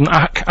 They couldn't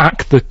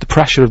act the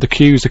pressure of the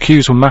queues. The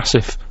queues were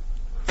massive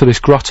for this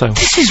grotto.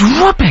 This is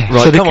rubbish.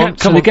 Right, So they come on, kept,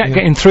 come so on. they kept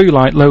getting through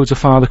like loads of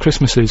Father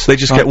Christmases. They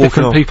just like, kept walking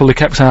different on. people. They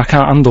kept saying, I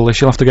can't handle this.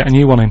 You'll have to get a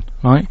new one in,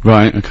 right?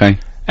 Right, okay.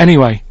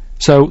 Anyway,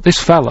 so this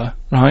fella,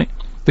 right?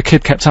 The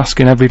kid kept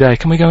asking every day,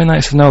 "Can we go in there?"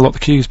 He said, "No, look, the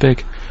queue's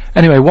big."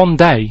 Anyway, one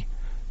day,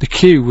 the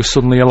queue was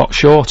suddenly a lot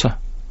shorter,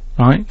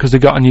 right? Because they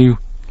got a new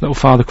little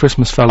Father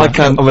Christmas fella. I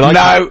can't, I mean,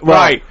 No,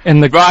 right. in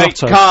the Right,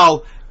 grotto.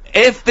 Carl.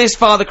 If this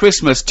Father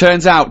Christmas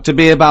turns out to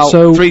be about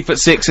So-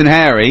 3'6" and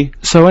hairy,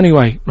 So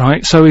anyway,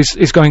 right, so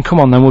he's going, come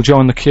on then, we'll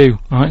join the queue,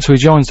 right? So he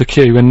joins the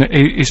queue, and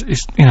he's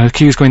you know, the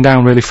queue's going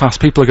down really fast,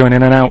 people are going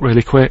in and out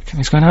really quick, and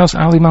he's going, how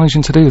are they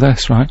managing to do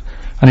this, right?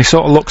 And he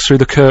sort of looks through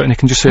the curtain, he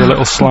can just see a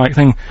little slight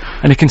thing,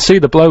 and he can see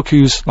the bloke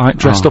who's, like,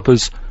 dressed up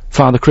as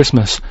Father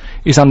Christmas,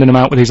 he's handing him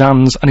out with his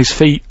hands and his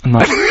feet and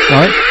that,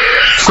 right?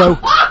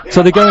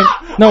 So they're going,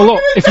 no,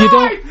 look, if you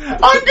don't... I'm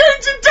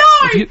going to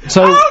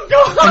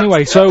die!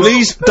 Anyway, so...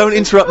 Please don't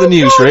interrupt the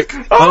news, Rick.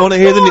 I want to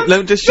hear the news.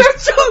 No, just...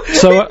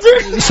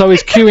 So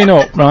he's queuing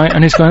up, right,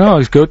 and he's going, oh,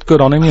 he's good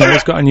on him, you know,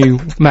 he's got a new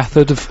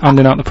method of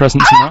handing out the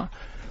presents and that.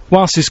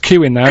 Whilst he's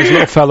queuing there, there's a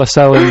little fella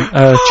selling,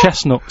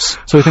 chestnuts,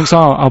 so he thinks, oh,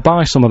 I'll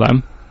buy some of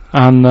them,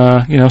 and,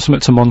 you know,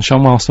 something to munch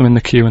on whilst I'm in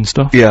the queue and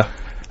stuff. Yeah.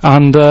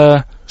 And,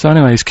 so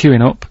anyway, he's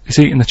queuing up, he's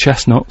eating the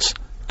chestnuts,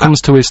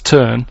 comes to his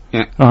turn,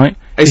 Yeah. right?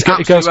 It's he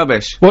absolute goes,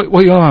 rubbish. What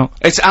are you on about?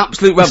 It's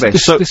absolute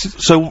rubbish. So, This is-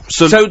 So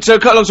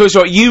cut a long story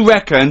short, you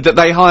reckon that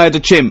they hired a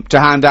chimp to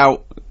hand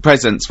out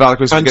presents Father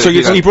Christmas?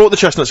 and so he brought the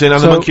chestnuts in,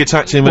 and the monkey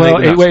attacked him, and Well,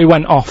 ate the nuts. he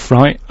went off,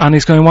 right? And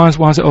he's going, why is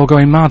it all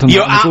going mad? And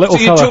You're that? And there's a little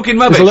you're fella- talking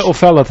There's rubbish. a little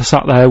fella that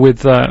sat there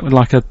with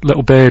like a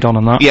little beard on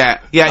and that. Yeah,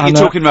 you're And,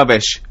 talking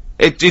rubbish.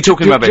 You're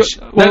talking rubbish.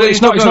 Well,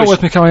 it's not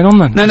worth me carrying on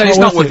then. No, it's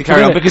not worth you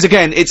carrying on, forget it. because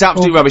again, it's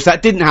absolute rubbish.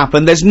 That didn't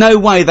happen. There's no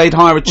way they'd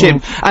hire a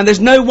chimp, and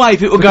there's no way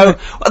people would go,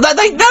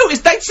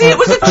 they'd see it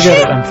was a Forget chimp!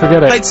 it then,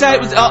 forget it. They'd say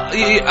it was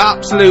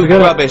absolute Forget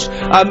it. rubbish.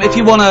 If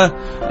you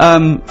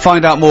wanna,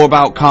 find out more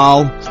about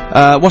Carl,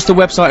 what's the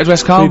website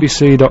address, Carl?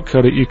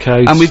 bbc.co.uk.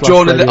 And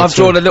I've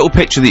drawn a little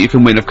picture that you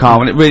can win of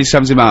Carl, and it really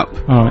sums him up.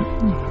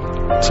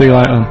 Alright. See you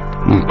later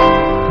then.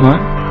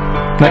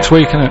 Right? Next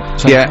week,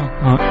 innit? So, Yeah.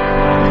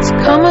 alright. It's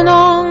coming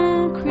on.